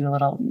probably do a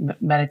little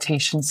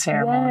meditation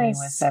ceremony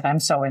Yes. with it. I'm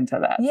so into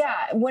that. Yeah.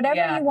 Whatever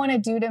Yeah. you want to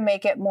do to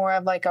make it more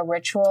of like a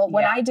ritual.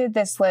 When Yeah. I did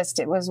this list,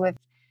 it was with,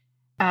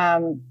 I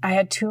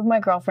had 2 of my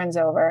girlfriends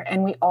over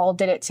and we all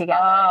did it together.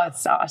 Oh,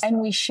 it's awesome.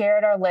 And we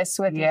shared our lists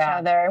with each Yeah.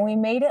 other and we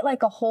made it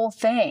like a whole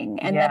thing.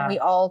 And Yeah. then we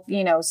all,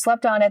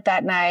 slept on it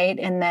that night.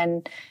 And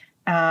then,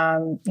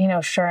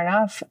 sure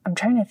enough, I'm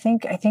trying to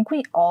think, I think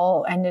we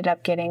all ended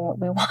up getting what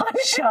we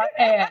wanted. Shut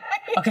in.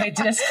 Okay,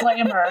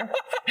 disclaimer.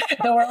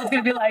 The world's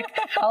going to be like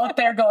out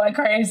there going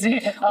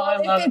crazy. Oh, I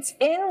love If it's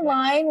in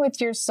line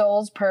with your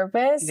soul's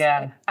purpose,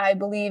 Yeah. I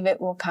believe it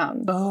will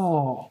come.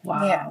 Oh,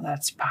 wow. Yeah.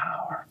 That's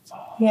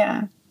powerful.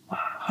 Yeah. Wow.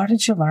 How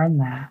did you learn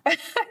that?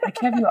 Like,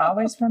 have you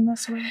always been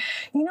this way?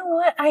 You know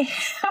what? I've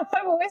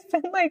always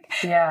been like,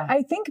 Yeah.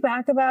 I think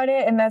back about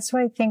it, and that's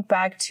why I think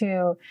back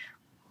to,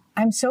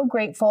 I'm so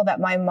grateful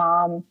that my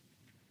mom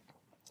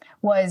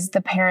was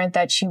the parent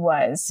that she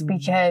was,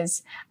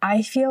 because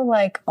I feel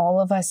like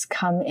all of us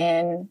come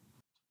in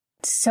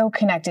so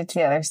connected to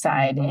the other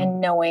side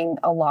and knowing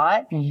a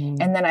lot.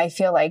 And then I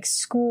feel like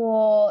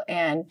school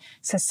and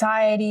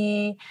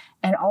society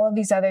and all of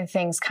these other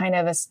things kind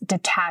of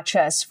detach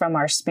us from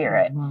our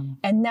spirit.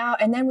 And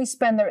then we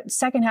spend the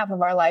second half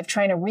of our life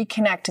trying to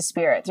reconnect to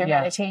spirit through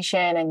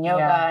meditation and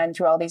yoga and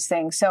through all these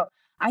things. So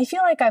I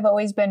feel like I've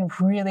always been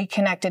really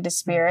connected to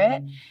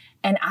spirit.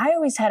 And I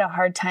always had a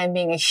hard time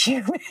being a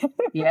human.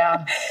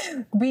 Yeah.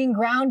 Being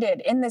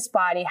grounded in this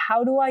body.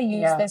 How do I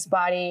use this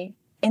body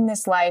in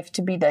this life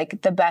to be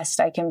like the best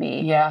I can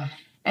be? Yeah.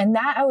 And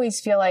that I always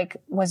feel like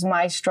was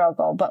my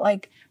struggle. But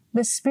like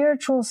the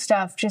spiritual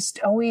stuff just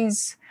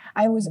always,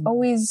 I was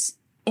always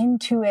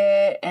into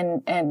it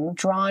and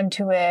drawn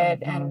to it,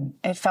 and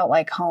it felt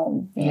like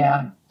home. you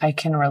know? I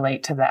can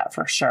relate to that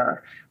for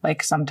sure.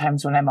 Like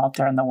sometimes when I'm out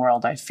there in the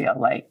world, I feel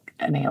like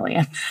an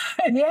alien.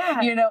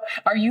 Yeah.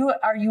 Are you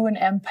an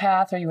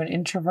empath? Are you an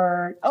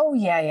introvert? Oh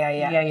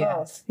yeah.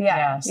 Both.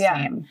 Yeah.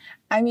 Same.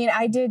 I mean,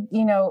 I did,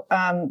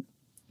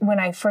 when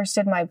I first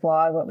did my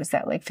blog, what was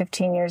that, like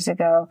 15 years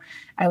ago,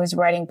 I was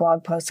writing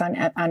blog posts on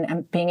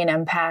being an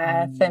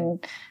empath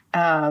and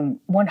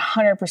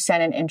 100%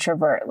 an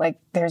introvert. Like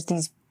there's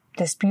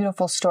this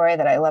beautiful story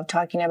that I love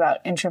talking about,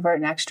 introvert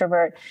and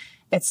extrovert.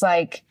 It's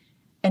like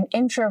an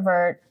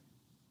introvert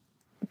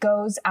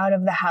goes out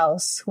of the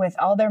house with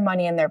all their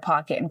money in their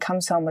pocket and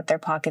comes home with their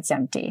pockets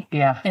empty.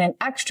 Yeah. And an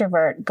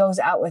extrovert goes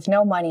out with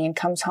no money and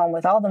comes home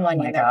with all the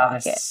money in their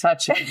pocket. That's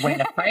such a good way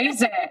to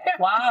phrase it.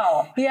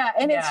 Wow. Yeah.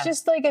 And it's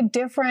just like a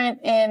different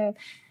in,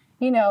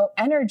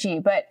 energy,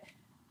 but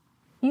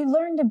you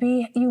learn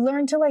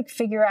to like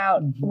figure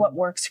out what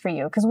works for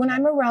you. Cause when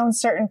I'm around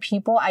certain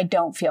people, I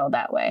don't feel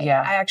that way.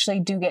 Yeah. I actually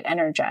do get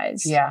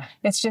energized. Yeah.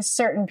 It's just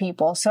certain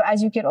people. So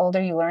as you get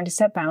older, you learn to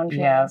set boundaries.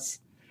 Yeah.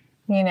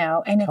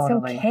 And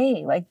Totally. it's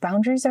okay. Like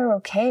boundaries are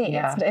okay.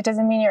 Yeah. It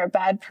doesn't mean you're a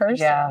bad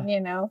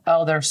person,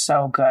 Oh, they're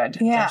so good.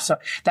 Yeah.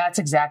 That's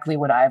exactly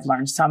what I've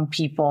learned. Some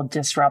people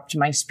disrupt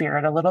my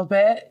spirit a little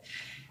bit.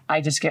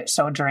 I just get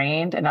so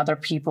drained, and other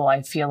people,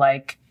 I feel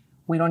like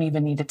we don't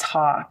even need to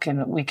talk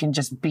and we can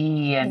just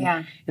be.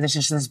 And there's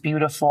just this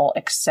beautiful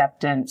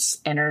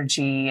acceptance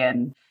energy.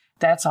 And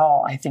that's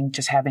all, I think,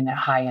 just having a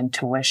high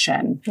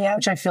intuition,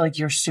 which I feel like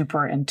you're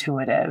super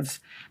intuitive.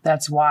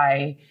 That's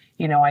why,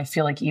 I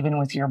feel like even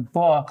with your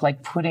book,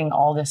 like putting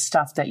all this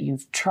stuff that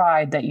you've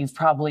tried, that you've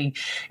probably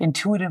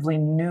intuitively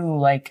knew,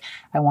 like,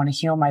 I want to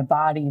heal my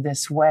body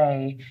this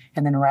way,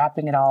 and then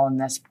wrapping it all in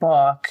this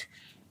book,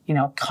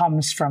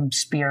 comes from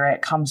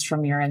spirit, comes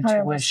from your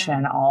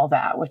intuition, 100%. All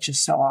that, which is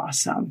so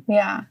awesome.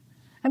 Yeah.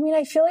 I mean,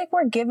 I feel like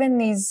we're given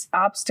these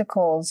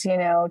obstacles,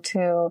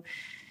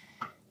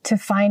 to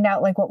find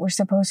out like what we're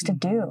supposed to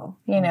do,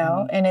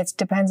 and it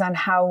depends on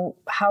how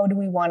do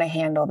we want to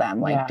handle them?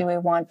 Like, do we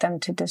want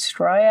them to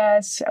destroy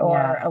us, or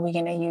are we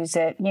going to use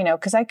it,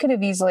 cause I could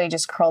have easily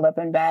just curled up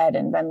in bed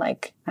and been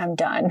like, I'm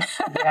done,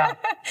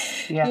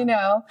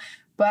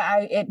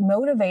 but it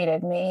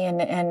motivated me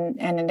and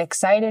it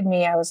excited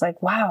me. I was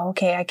like, wow,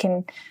 okay,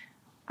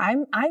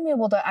 I'm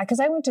able to, cause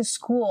I went to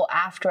school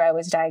after I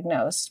was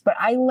diagnosed, but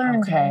I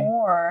learned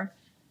more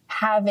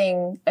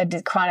having a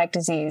chronic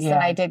disease than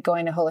I did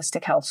going to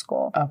holistic health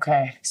school.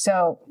 Okay.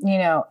 So,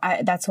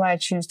 that's why I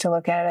choose to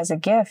look at it as a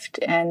gift.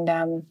 And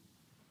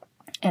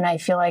I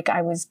feel like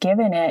I was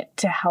given it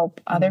to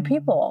help other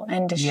people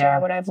and to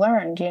share what I've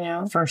learned,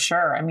 For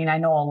sure. I mean, I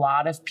know a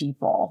lot of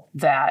people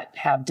that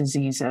have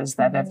diseases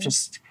that have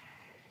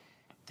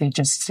they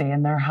just stay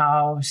in their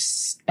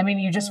house. I mean,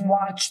 you just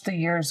watch the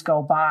years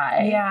go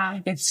by.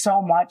 Yeah. It's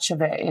so much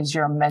of it is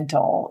your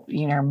mental,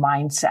 your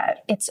mindset.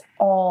 It's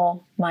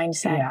all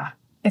mindset. Yeah.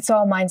 It's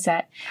all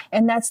mindset.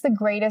 And that's the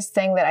greatest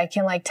thing that I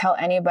can like tell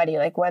anybody,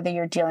 like whether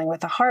you're dealing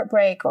with a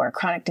heartbreak or a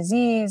chronic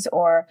disease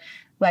or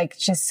like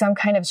just some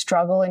kind of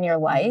struggle in your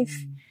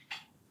life,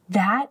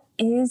 that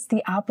is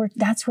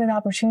that's where the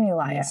opportunity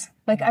lies. Yeah.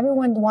 Like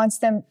everyone wants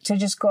them to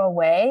just go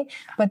away,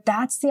 but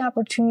that's the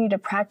opportunity to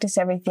practice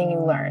everything you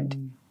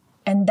learned.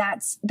 And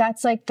that's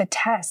like the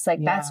test.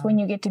 Like that's when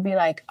you get to be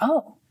like,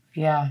 oh,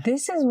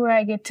 this is where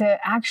I get to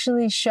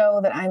actually show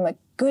that I'm a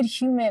good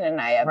human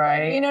and I have been.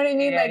 Right. You know what I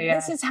mean? Yeah, Like,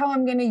 this is how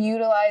I'm going to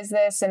utilize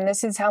this, and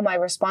this is how my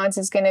response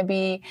is going to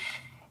be.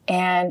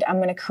 And I'm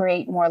going to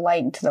create more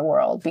light into the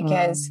world,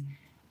 because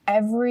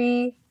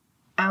every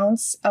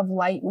ounce of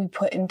light we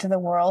put into the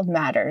world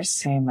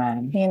matters.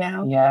 Amen. You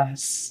know?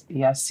 Yes.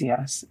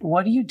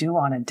 What do you do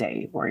on a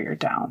day where you're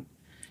down?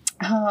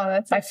 Oh,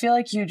 I feel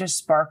like you just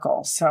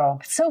sparkle. So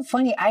it's so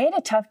funny. I had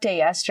a tough day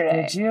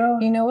yesterday. did you?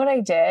 You know what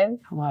I did?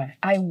 What?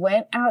 I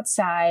went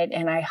outside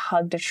and I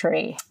hugged a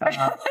tree.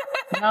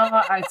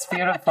 No, it's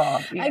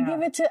beautiful. Yeah. I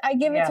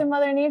give it to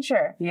Mother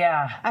Nature.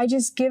 Yeah. I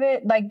just give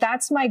it, like,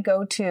 that's my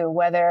go-to.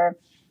 Whether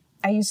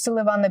I used to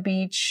live on the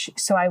beach,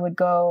 so I would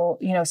go,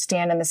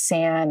 stand in the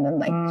sand and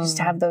like just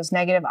have those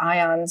negative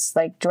ions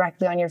like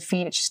directly on your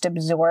feet. It just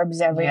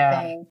absorbs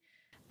everything.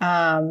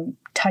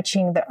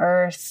 Touching the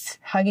earth,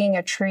 hugging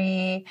a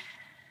tree.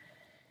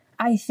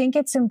 I think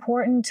it's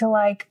important to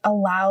like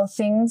allow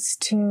things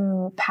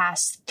to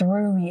pass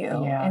through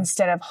you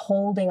instead of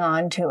holding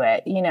on to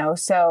it,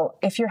 So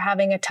if you're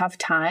having a tough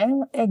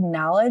time,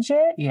 acknowledge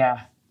it.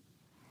 Yeah.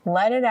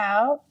 Let it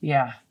out.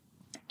 Yeah.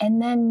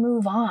 And then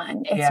move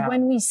on. It's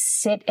when we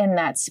sit in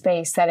that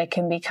space that it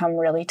can become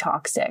really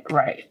toxic.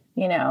 Right.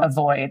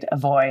 Avoid,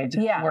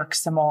 work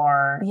some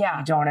more. Yeah.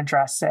 You don't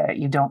address it.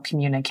 You don't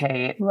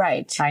communicate.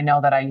 Right. I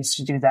know that I used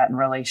to do that in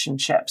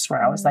relationships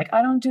where I was like,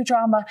 I don't do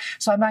drama,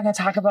 so I'm not going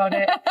to talk about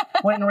it.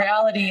 When in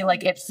reality,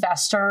 like, it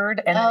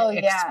festered and then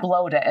it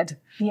exploded.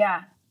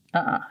 Yeah.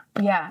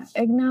 Yeah.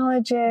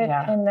 Acknowledge it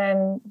and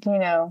then,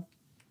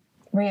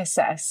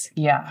 reassess.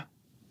 Yeah.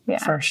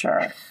 Yeah. For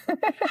sure.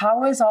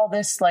 How is all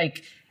this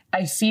like...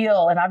 I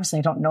feel, and obviously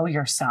I don't know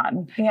your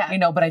son,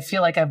 but I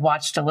feel like I've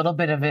watched a little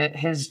bit of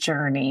his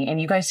journey,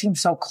 and you guys seem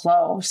so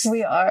close.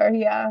 We are,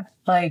 yeah.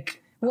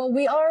 Like, well,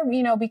 we are,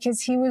 because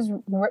he was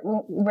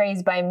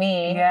raised by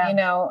me,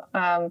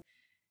 my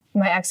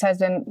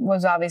ex-husband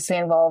was obviously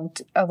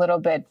involved a little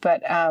bit,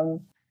 but,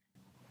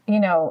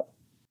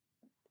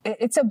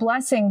 it's a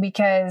blessing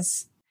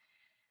because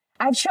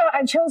I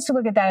chose to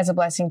look at that as a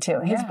blessing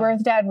too. His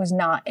birth dad was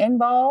not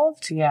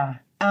involved. Yeah.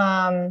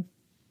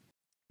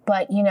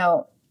 But,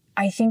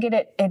 I think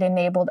it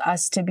enabled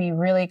us to be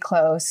really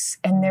close,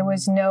 and there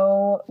was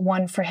no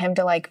one for him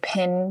to like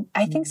pin.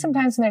 I think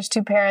sometimes when there's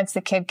two parents,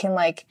 the kid can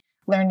like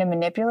learn to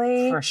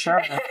manipulate. For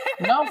sure.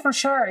 No, for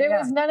sure. There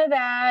was none of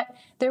that.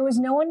 There was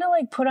no one to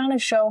like put on a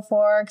show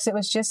for, because it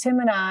was just him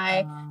and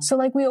I. So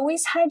like we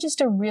always had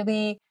just a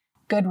really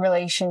good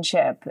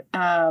relationship.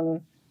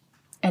 And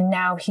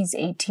now he's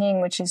 18,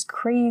 which is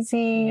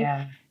crazy.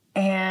 Yeah.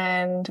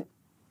 And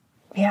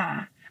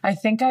yeah. I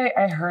think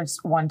I heard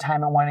one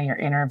time in one of your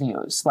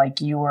interviews,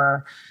 like you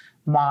were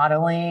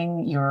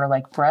modeling, you were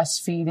like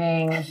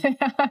breastfeeding,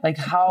 like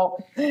how,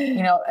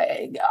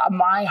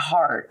 my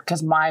heart,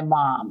 because my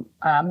mom,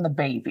 I'm the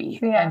baby,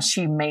 and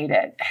she made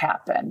it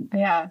happen.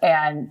 Yeah.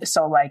 And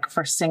so like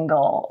for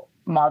single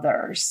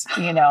mothers,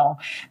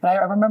 but I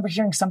remember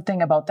hearing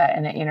something about that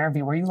in an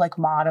interview. Were you like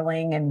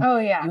modeling and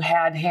you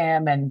had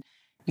him and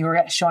you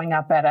were showing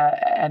up at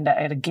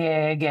a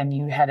gig and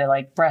you had to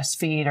like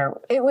breastfeed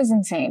or... It was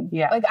insane.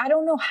 Yeah. Like, I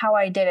don't know how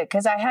I did it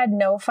because I had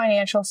no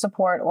financial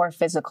support or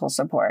physical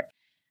support.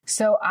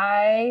 So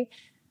I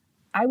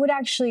would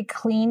actually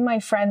clean my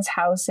friends'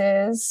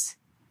 houses,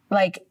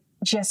 like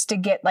just to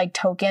get like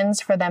tokens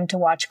for them to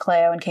watch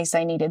Cleo in case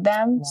I needed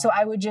them. Wow. So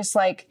I would just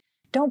like,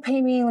 don't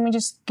pay me.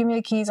 Give me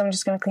the keys. I'm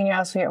just going to clean your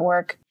house for you at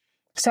work.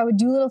 So I would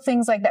do little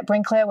things like that,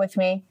 bring Cleo with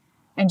me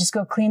and just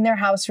go clean their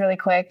house really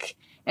quick.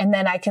 And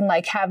then I can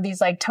like have these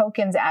like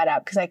tokens add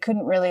up because I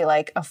couldn't really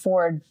like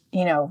afford,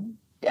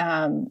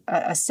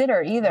 a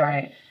sitter either.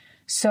 Right.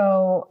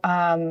 So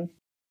I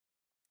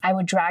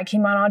would drag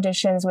him on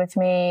auditions with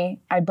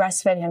me. I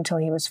breastfed him till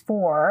he was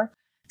 4.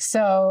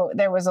 So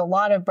there was a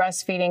lot of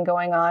breastfeeding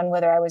going on,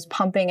 whether I was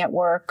pumping at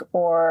work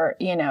or,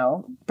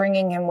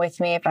 bringing him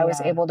with me if I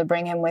was able to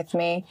bring him with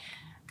me.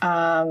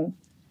 I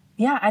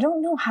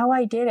don't know how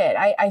I did it.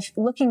 I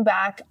looking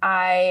back,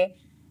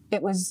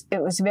 It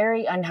was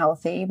very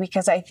unhealthy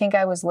because I think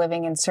I was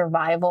living in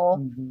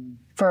survival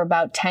for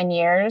about 10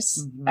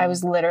 years. I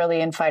was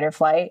literally in fight or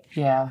flight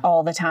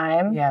all the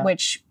time,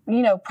 which,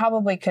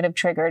 probably could have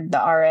triggered the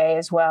RA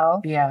as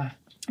well. Yeah.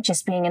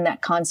 Just being in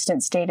that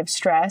constant state of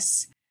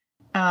stress.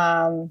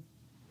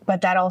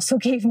 But that also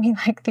gave me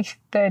like the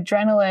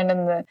adrenaline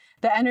and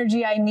the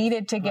energy I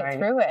needed to get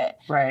through it.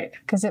 Right.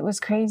 Because it was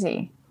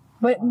crazy.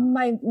 But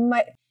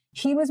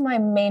he was my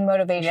main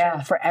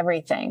motivation for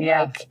everything.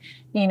 Yeah. Like,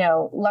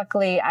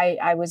 luckily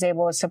I was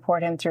able to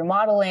support him through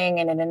modeling,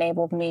 and it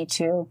enabled me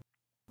to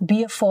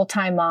be a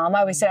full-time mom. I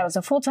always said I was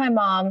a full-time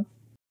mom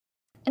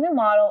and a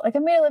model. Like, I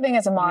made a living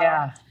as a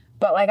model,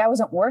 but like I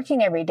wasn't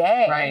working every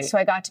day. Right. So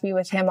I got to be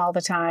with him all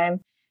the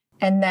time.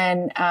 And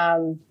then,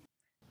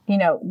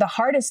 the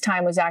hardest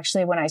time was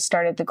actually when I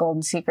started the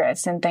Golden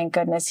Secrets, and thank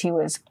goodness he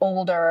was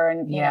older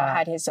and,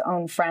 had his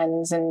own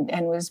friends and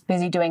was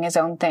busy doing his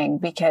own thing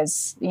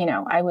because,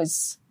 I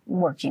was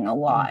working a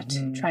lot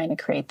trying to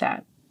create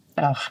that.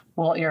 Oh,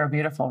 well, you're a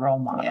beautiful role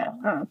model. Yeah.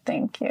 Oh,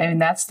 thank you. I mean,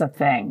 that's the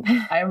thing.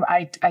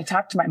 I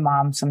talk to my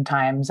mom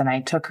sometimes, and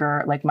I took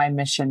her, like, my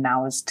mission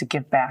now is to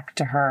give back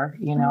to her,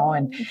 you know,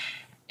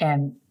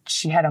 and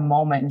she had a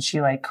moment and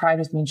she like cried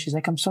with me and she's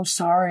like, I'm so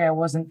sorry I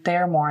wasn't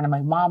there more. And I'm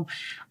like, Mom,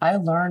 I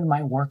learned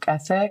my work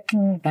ethic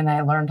and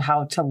I learned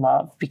how to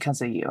love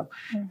because of you,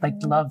 like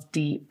love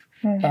deep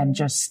and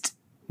just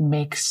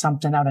make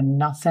something out of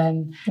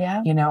nothing.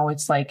 Yeah. You know,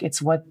 it's like,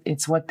 it's what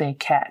they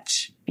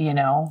catch, you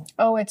know?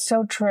 Oh, it's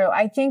so true.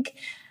 I think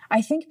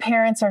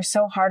parents are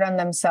so hard on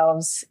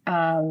themselves.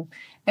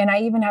 And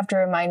I even have to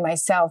remind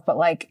myself, but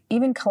like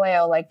even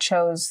Kaleo like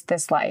chose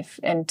this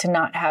life and to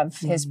not have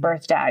his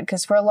birth dad.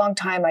 Cause for a long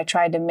time I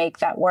tried to make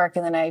that work.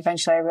 And then I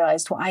eventually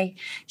realized, well, I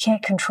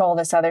can't control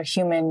this other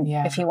human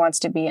if he wants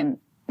to be in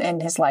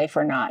his life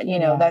or not. You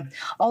know, that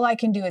all I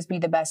can do is be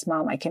the best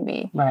mom I can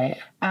be. Right.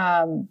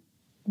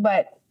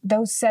 But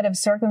those set of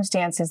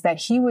circumstances that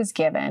he was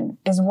given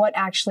is what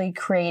actually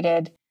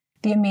created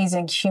the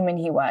amazing human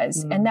he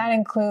was. And that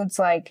includes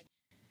like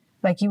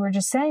you were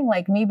just saying,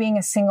 like me being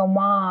a single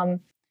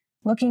mom,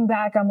 looking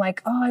back, I'm like,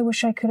 oh, I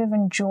wish I could have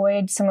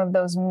enjoyed some of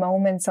those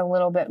moments a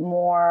little bit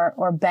more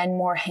or been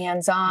more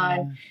hands-on.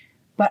 Yeah.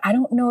 But I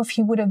don't know if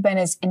he would have been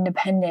as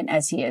independent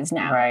as he is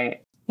now.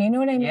 Right. You know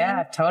what I mean?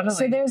 Yeah, totally.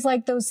 So there's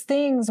like those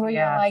things where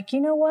you're like,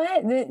 you know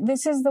what?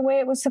 This is the way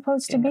it was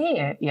supposed to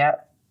be.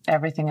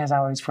 Everything is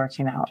always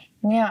working out.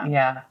 Yeah.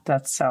 Yeah,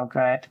 that's so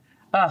good.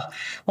 Oh,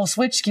 we'll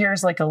switch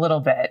gears like a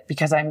little bit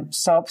because I'm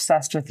so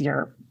obsessed with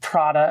your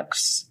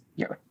products.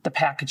 The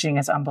packaging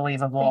is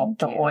unbelievable.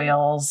 Thank you.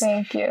 Oils.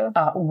 Thank you.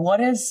 What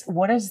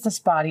does this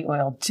body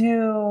oil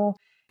do?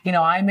 You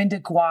know, I'm into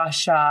gua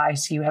sha. I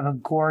see you have a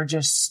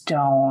gorgeous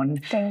stone.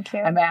 Thank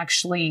you. I'm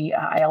actually,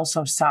 I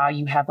also saw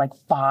you have like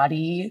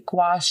body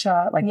gua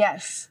sha. Like,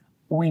 yes.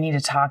 We need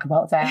to talk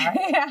about that.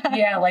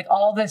 Yeah, like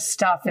all this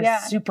stuff is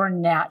super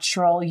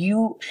natural.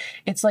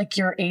 It's like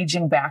you're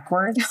aging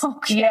backwards.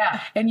 Okay.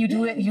 Yeah. And you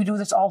do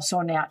this all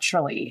so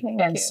naturally.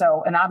 Thank you.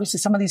 So, and obviously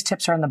some of these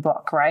tips are in the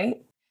book,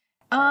 right?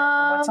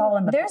 What's all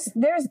in the book?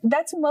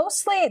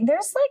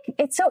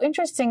 It's so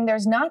interesting.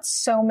 There's not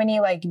so many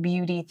like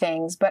beauty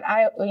things, but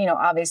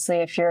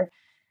obviously if you're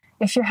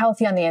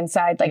healthy on the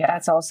inside, like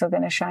that's also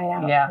going to shine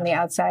out on the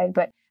outside.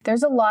 But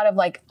there's a lot of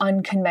like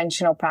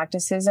unconventional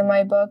practices in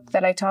my book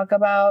that I talk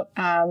about.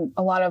 A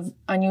lot of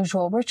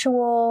unusual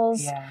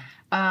rituals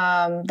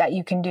that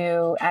you can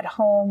do at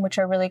home, which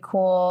are really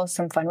cool.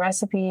 Some fun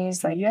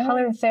recipes like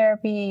color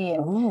therapy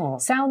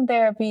and sound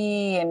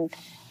therapy and,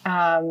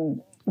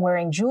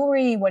 wearing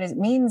jewelry, what it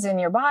means in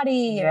your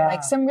body, and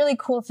like some really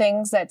cool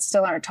things that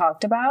still aren't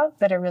talked about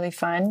that are really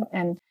fun.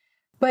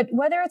 But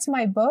whether it's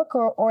my book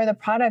or the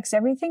products,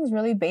 everything's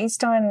really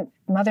based on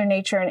Mother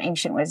Nature and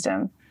ancient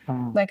wisdom.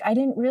 Like I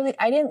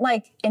didn't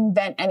like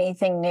invent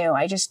anything new.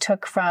 I just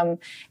took from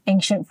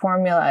ancient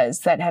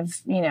formulas that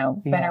have,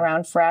 been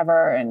around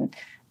forever and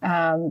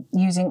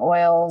using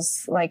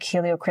oils like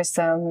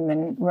heliochrysum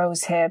and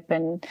rosehip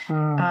and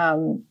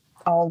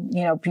all,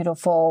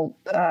 beautiful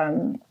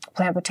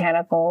plant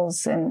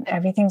botanicals, and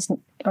everything's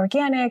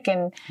organic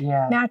and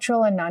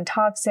natural and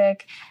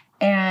non-toxic.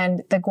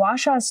 And the gua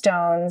sha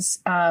stones,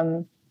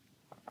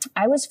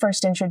 I was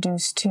first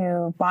introduced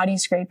to body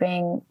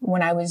scraping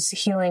when I was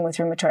healing with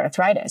rheumatoid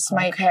arthritis.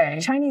 My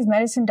Chinese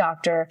medicine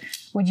doctor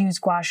would use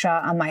gua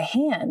sha on my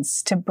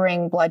hands to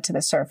bring blood to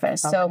the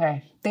surface. So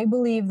they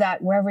believe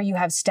that wherever you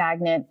have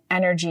stagnant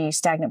energy,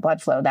 stagnant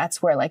blood flow,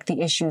 that's where like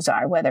the issues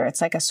are, whether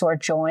it's like a sore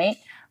joint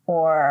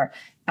or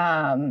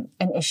an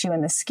issue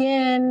in the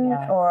skin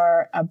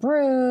or a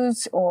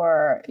bruise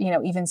or,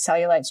 even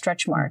cellulite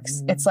stretch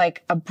marks. It's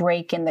like a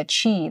break in the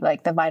chi,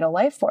 like the vital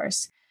life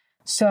force.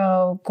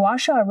 So gua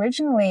sha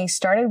originally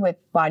started with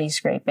body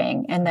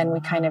scraping, and then we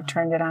kind of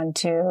turned it on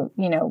to,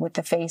 with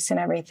the face and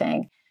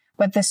everything.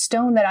 But the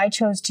stone that I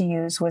chose to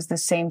use was the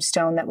same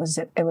stone that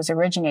it was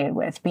originated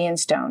with, bean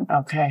stone.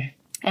 Okay.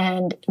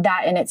 And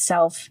that in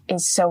itself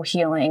is so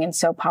healing and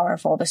so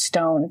powerful. The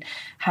stone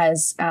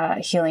has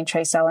healing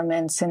trace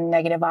elements and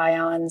negative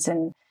ions,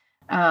 and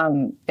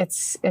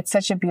it's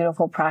such a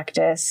beautiful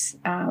practice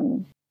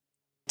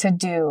to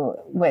do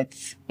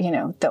with,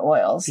 the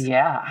oils.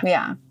 Yeah.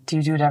 Yeah. Do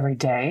you do it every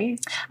day?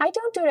 I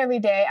don't do it every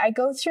day. I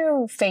go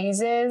through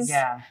phases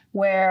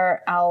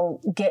where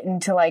I'll get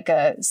into like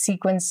a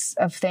sequence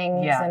of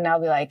things and I'll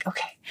be like,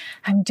 okay,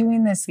 I'm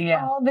doing this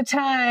all the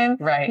time.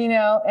 Right.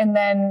 And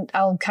then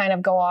I'll kind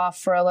of go off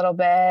for a little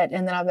bit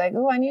and then I'll be like,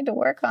 oh, I need to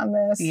work on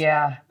this.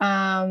 Yeah.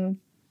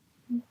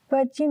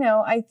 But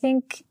I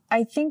think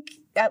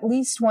at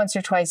least once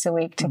or twice a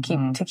week to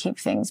keep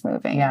things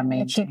moving. Yeah.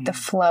 To keep the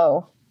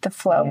flow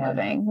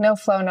moving. No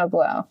flow, no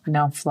glow.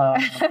 No flow.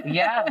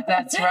 Yeah,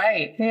 that's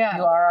right. Yeah.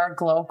 You are our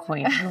glow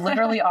queen. You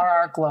literally are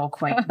our glow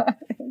queen.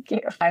 Thank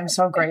you. I'm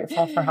so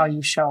grateful for how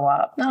you show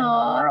up in the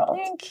world.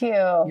 Thank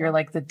you. You're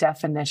like the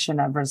definition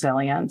of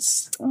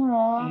resilience.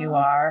 Aww. You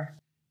are.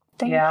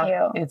 Thank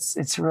you.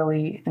 It's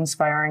really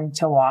inspiring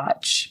to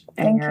watch.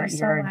 And Thank you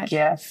so you're much. A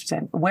gift.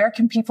 And where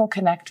can people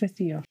connect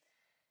with you?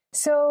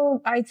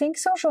 So I think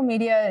social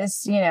media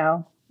is,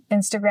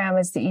 Instagram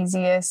is the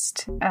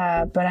easiest,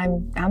 but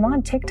I'm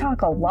on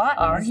TikTok a lot.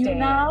 Are these you days.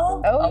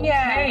 now? Oh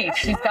okay. yeah,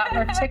 She's got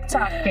her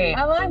TikTok game.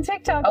 I'm on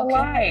TikTok a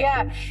lot. Okay.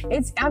 Yeah,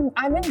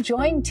 I'm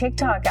enjoying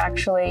TikTok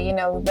actually. You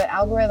know, the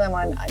algorithm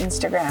on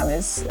Instagram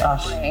is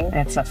annoying.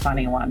 It's a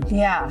funny one.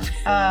 Yeah,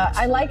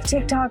 I like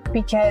TikTok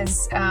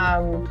because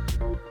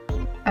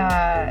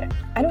I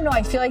don't know.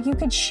 I feel like you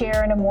could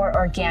share in a more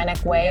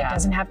organic way. Yeah. It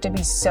doesn't have to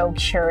be so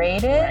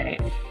curated.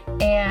 Right.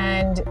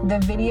 And the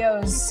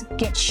videos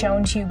get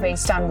shown to you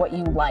based on what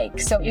you like.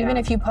 So even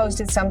if you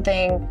posted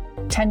something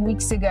 10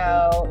 weeks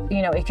ago,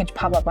 you know, it could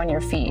pop up on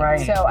your feed.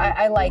 Right. So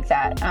I like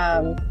that.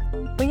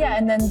 But yeah,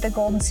 and then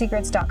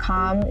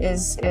thegoldensecrets.com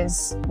is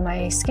my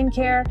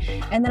skincare.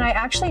 And then I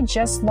actually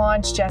just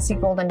launched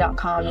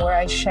jessiegolden.com where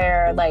I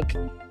share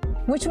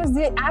which was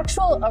the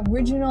actual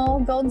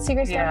original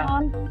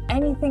goldensecrets.com,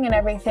 anything and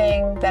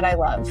everything that I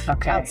love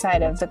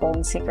outside of the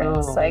Golden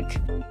Secrets, like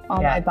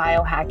all my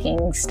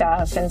biohacking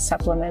stuff and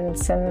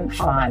supplements and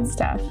all that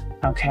stuff.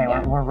 Okay,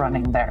 we're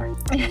running there.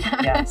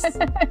 Yes.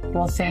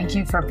 Well, thank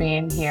you for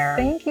being here.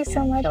 Thank you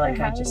so much. I feel like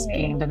for I just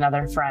having me. gained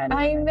another friend.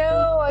 I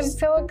know. I'm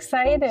so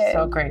excited.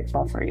 So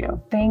grateful for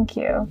you. Thank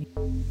you.